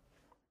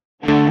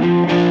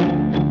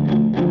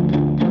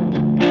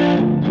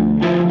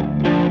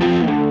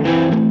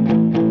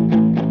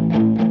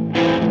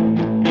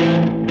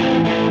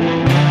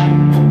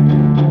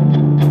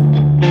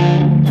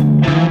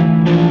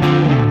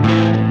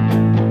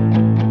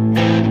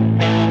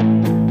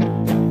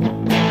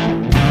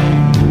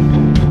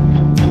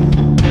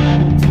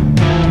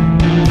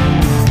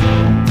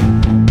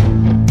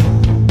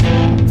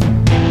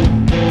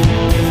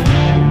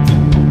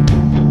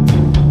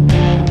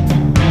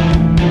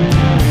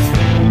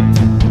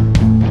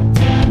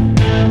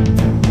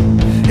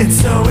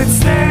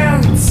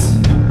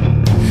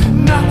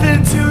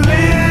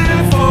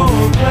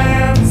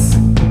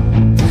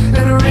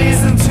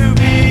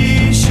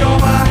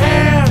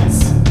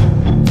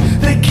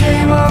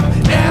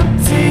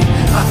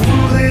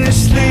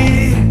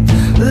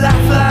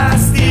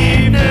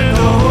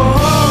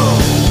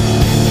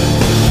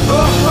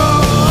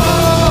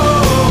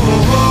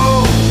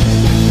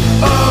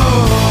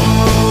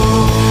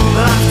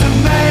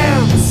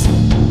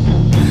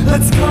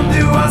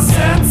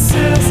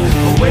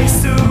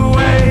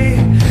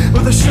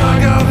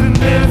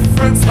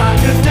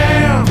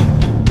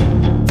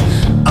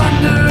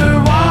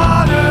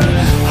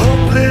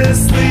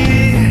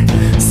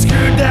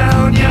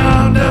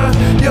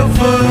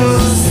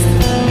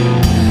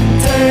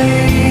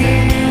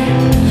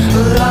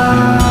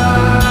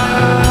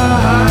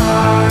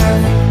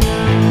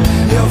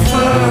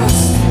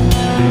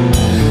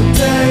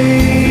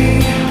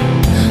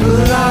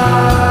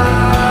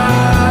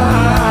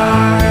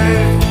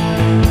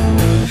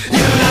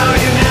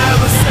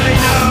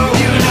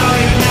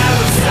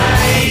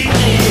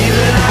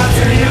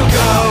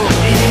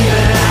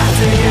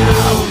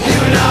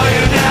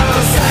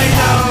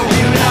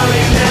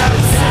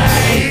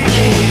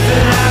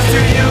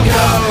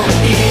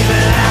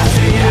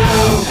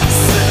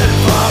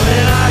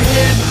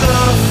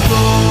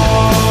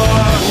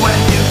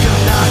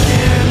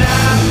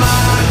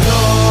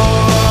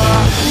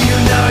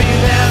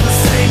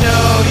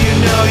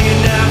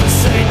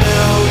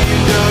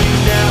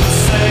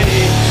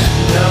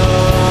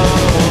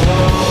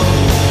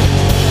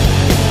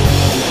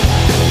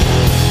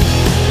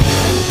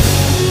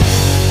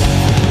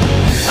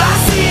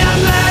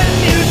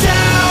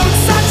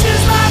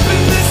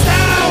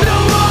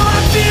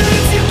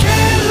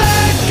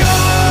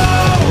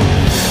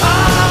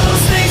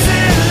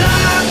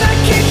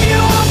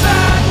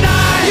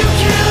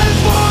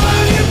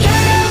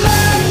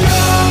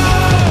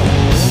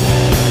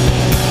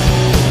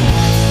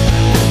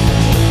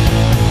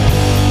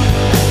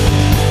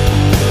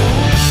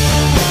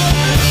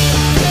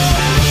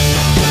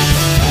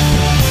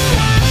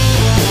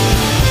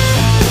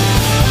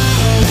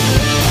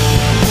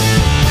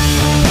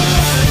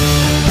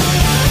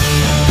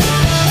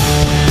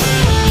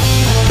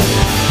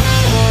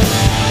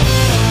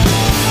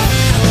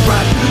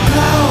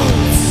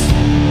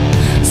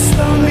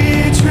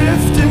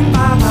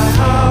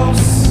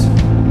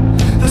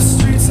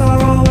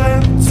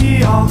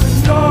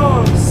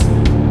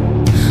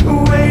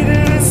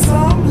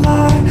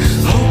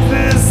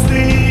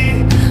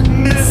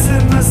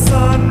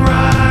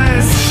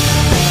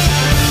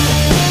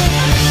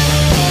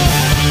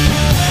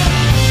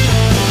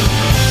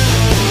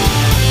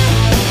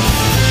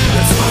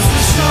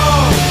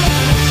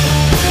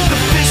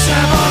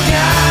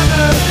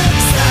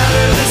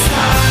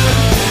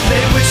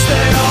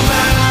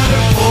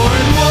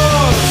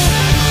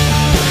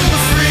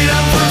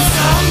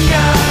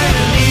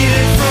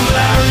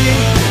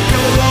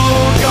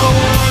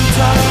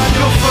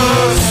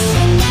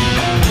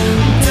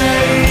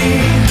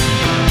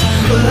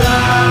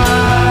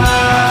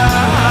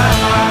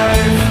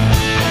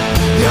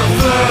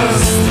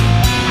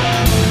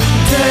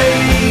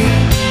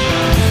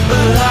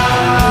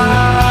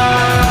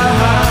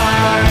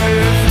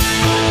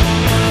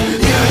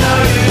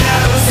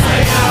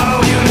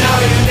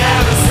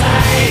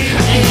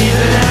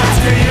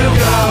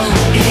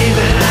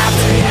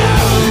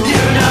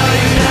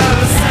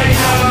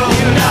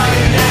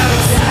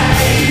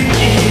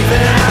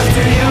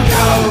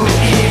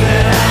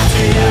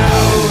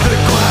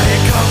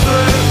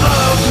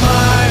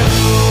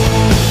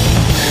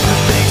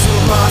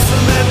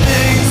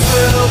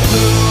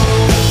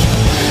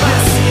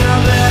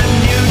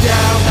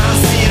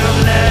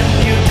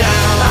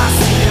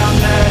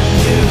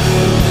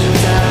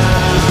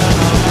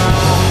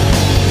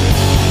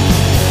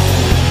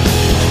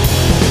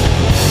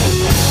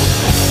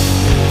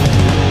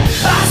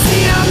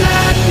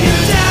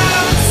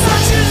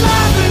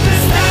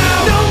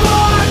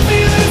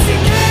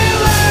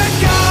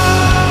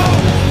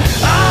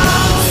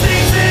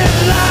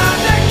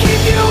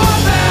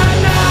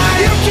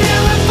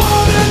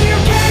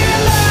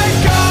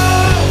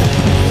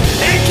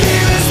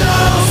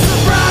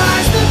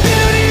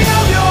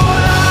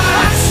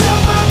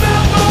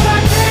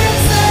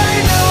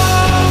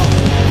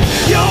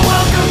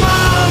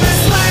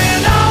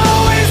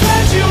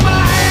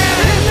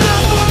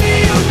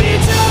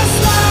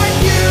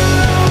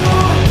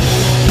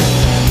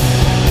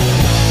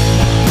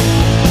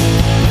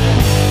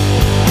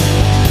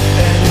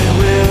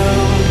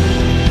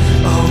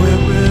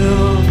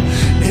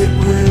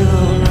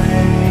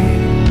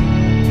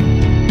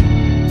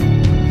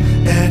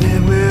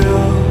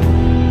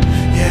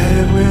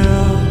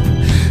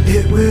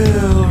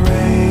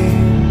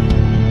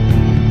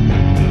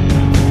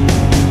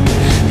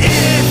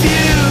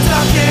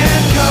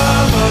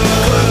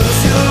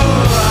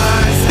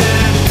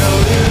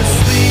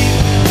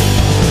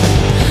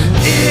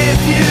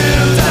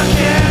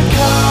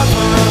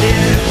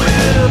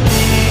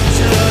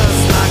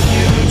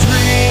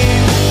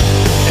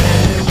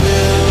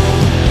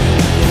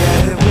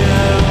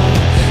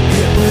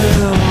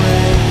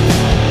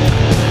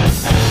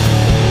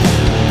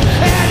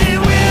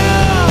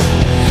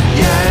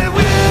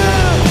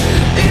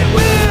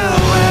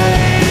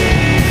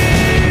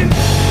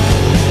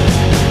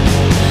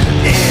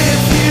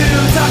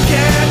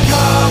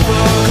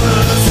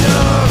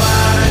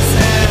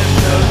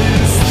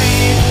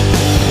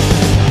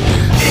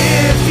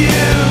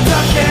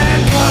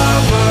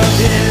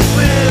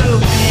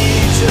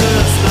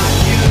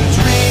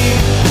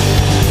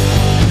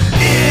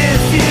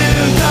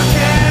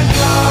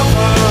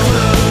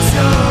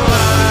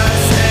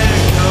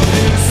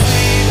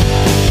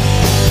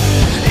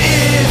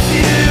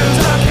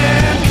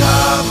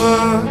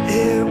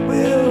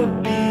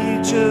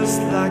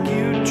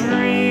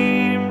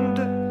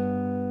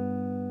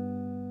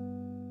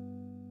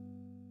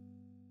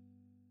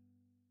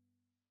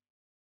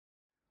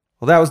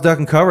 Well, that was Duck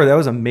and Cover. That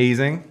was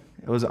amazing.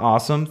 It was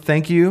awesome.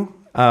 Thank you.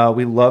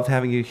 We loved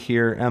having you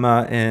here,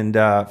 Emma, and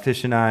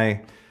Fish and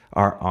I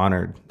are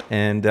honored.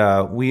 And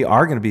we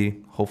are going to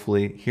be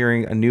hopefully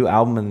hearing a new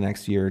album in the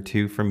next year or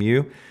two from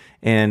you.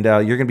 And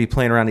you're going to be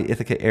playing around the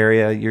Ithaca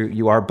area.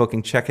 You are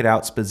booking. Check it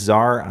out.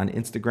 Spazzare on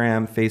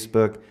Instagram,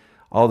 Facebook,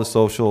 all the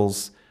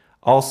socials.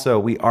 Also,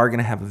 we are going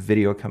to have a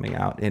video coming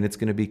out, and it's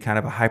going to be kind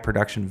of a high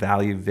production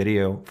value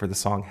video for the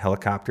song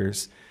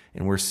Helicopters.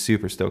 And we're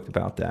super stoked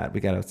about that. We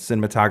got a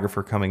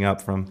cinematographer coming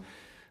up from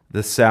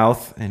the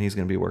South, and he's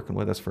going to be working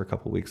with us for a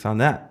couple of weeks on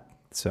that.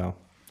 So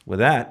with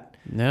that.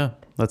 Yeah,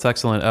 that's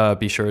excellent.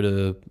 Be sure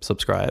to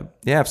subscribe.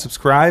 Yeah,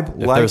 subscribe.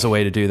 If there's a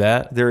way to do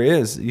that. There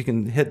is. You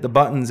can hit the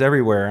buttons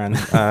everywhere. And,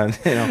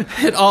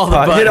 hit all the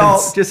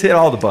buttons. Just hit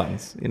all the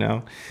buttons,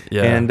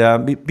 Yeah.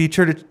 And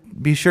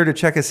be sure to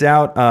check us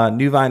out,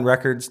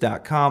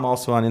 newvinerecords.com,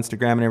 also on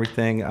Instagram and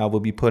everything.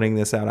 We'll be putting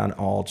this out on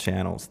all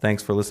channels.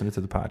 Thanks for listening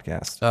to the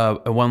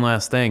podcast. One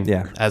last thing.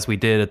 Yeah. As we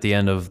did at the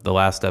end of the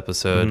last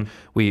episode,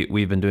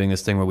 we've been doing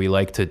this thing where we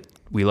like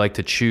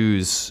to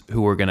choose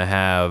who we're going to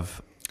have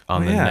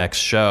on the next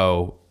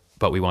show,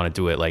 but we want to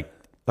do it like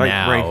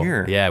now. Right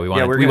here. Yeah, we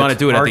want to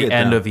do it at the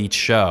end of each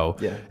show.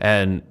 Yeah.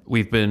 And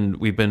we've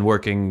been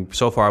working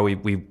so far.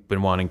 We've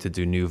been wanting to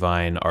do new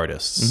Vine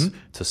artists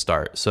to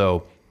start.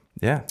 So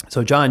yeah.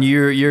 So John,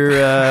 you're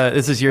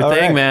this is your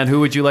thing, right, man. Who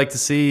would you like to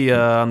see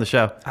on the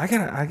show? I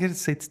gotta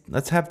say,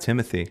 let's have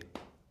Timothy.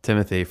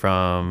 Timothy.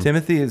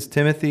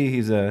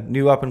 He's a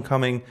new up and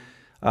coming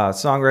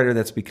songwriter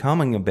that's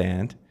becoming a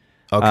band.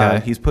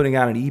 Okay. He's putting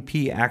out an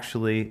EP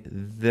actually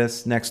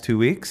this next 2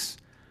 weeks.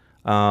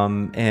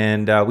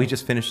 And we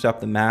just finished up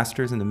the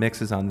masters and the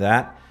mixes on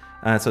that.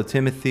 So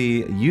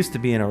Timothy used to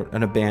be in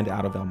a band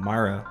out of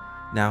Elmira.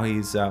 Now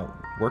he's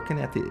working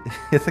at the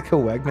Ithaca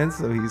Wegmans,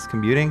 so he's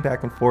commuting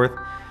back and forth.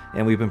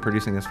 And we've been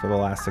producing this for the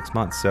last 6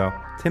 months. So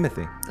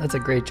Timothy. That's a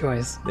great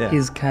choice. Yeah.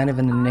 He's kind of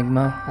an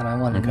enigma, and I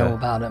want to know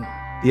about him.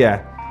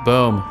 Yeah.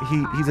 Boom.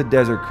 He's a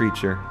desert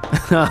creature.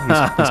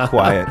 He's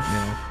quiet.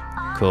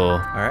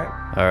 Cool.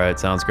 All right.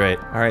 Sounds great.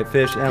 All right,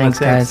 Fish, Emma, Thanks,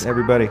 guys.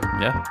 Everybody.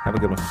 Yeah. Have a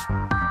good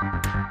one.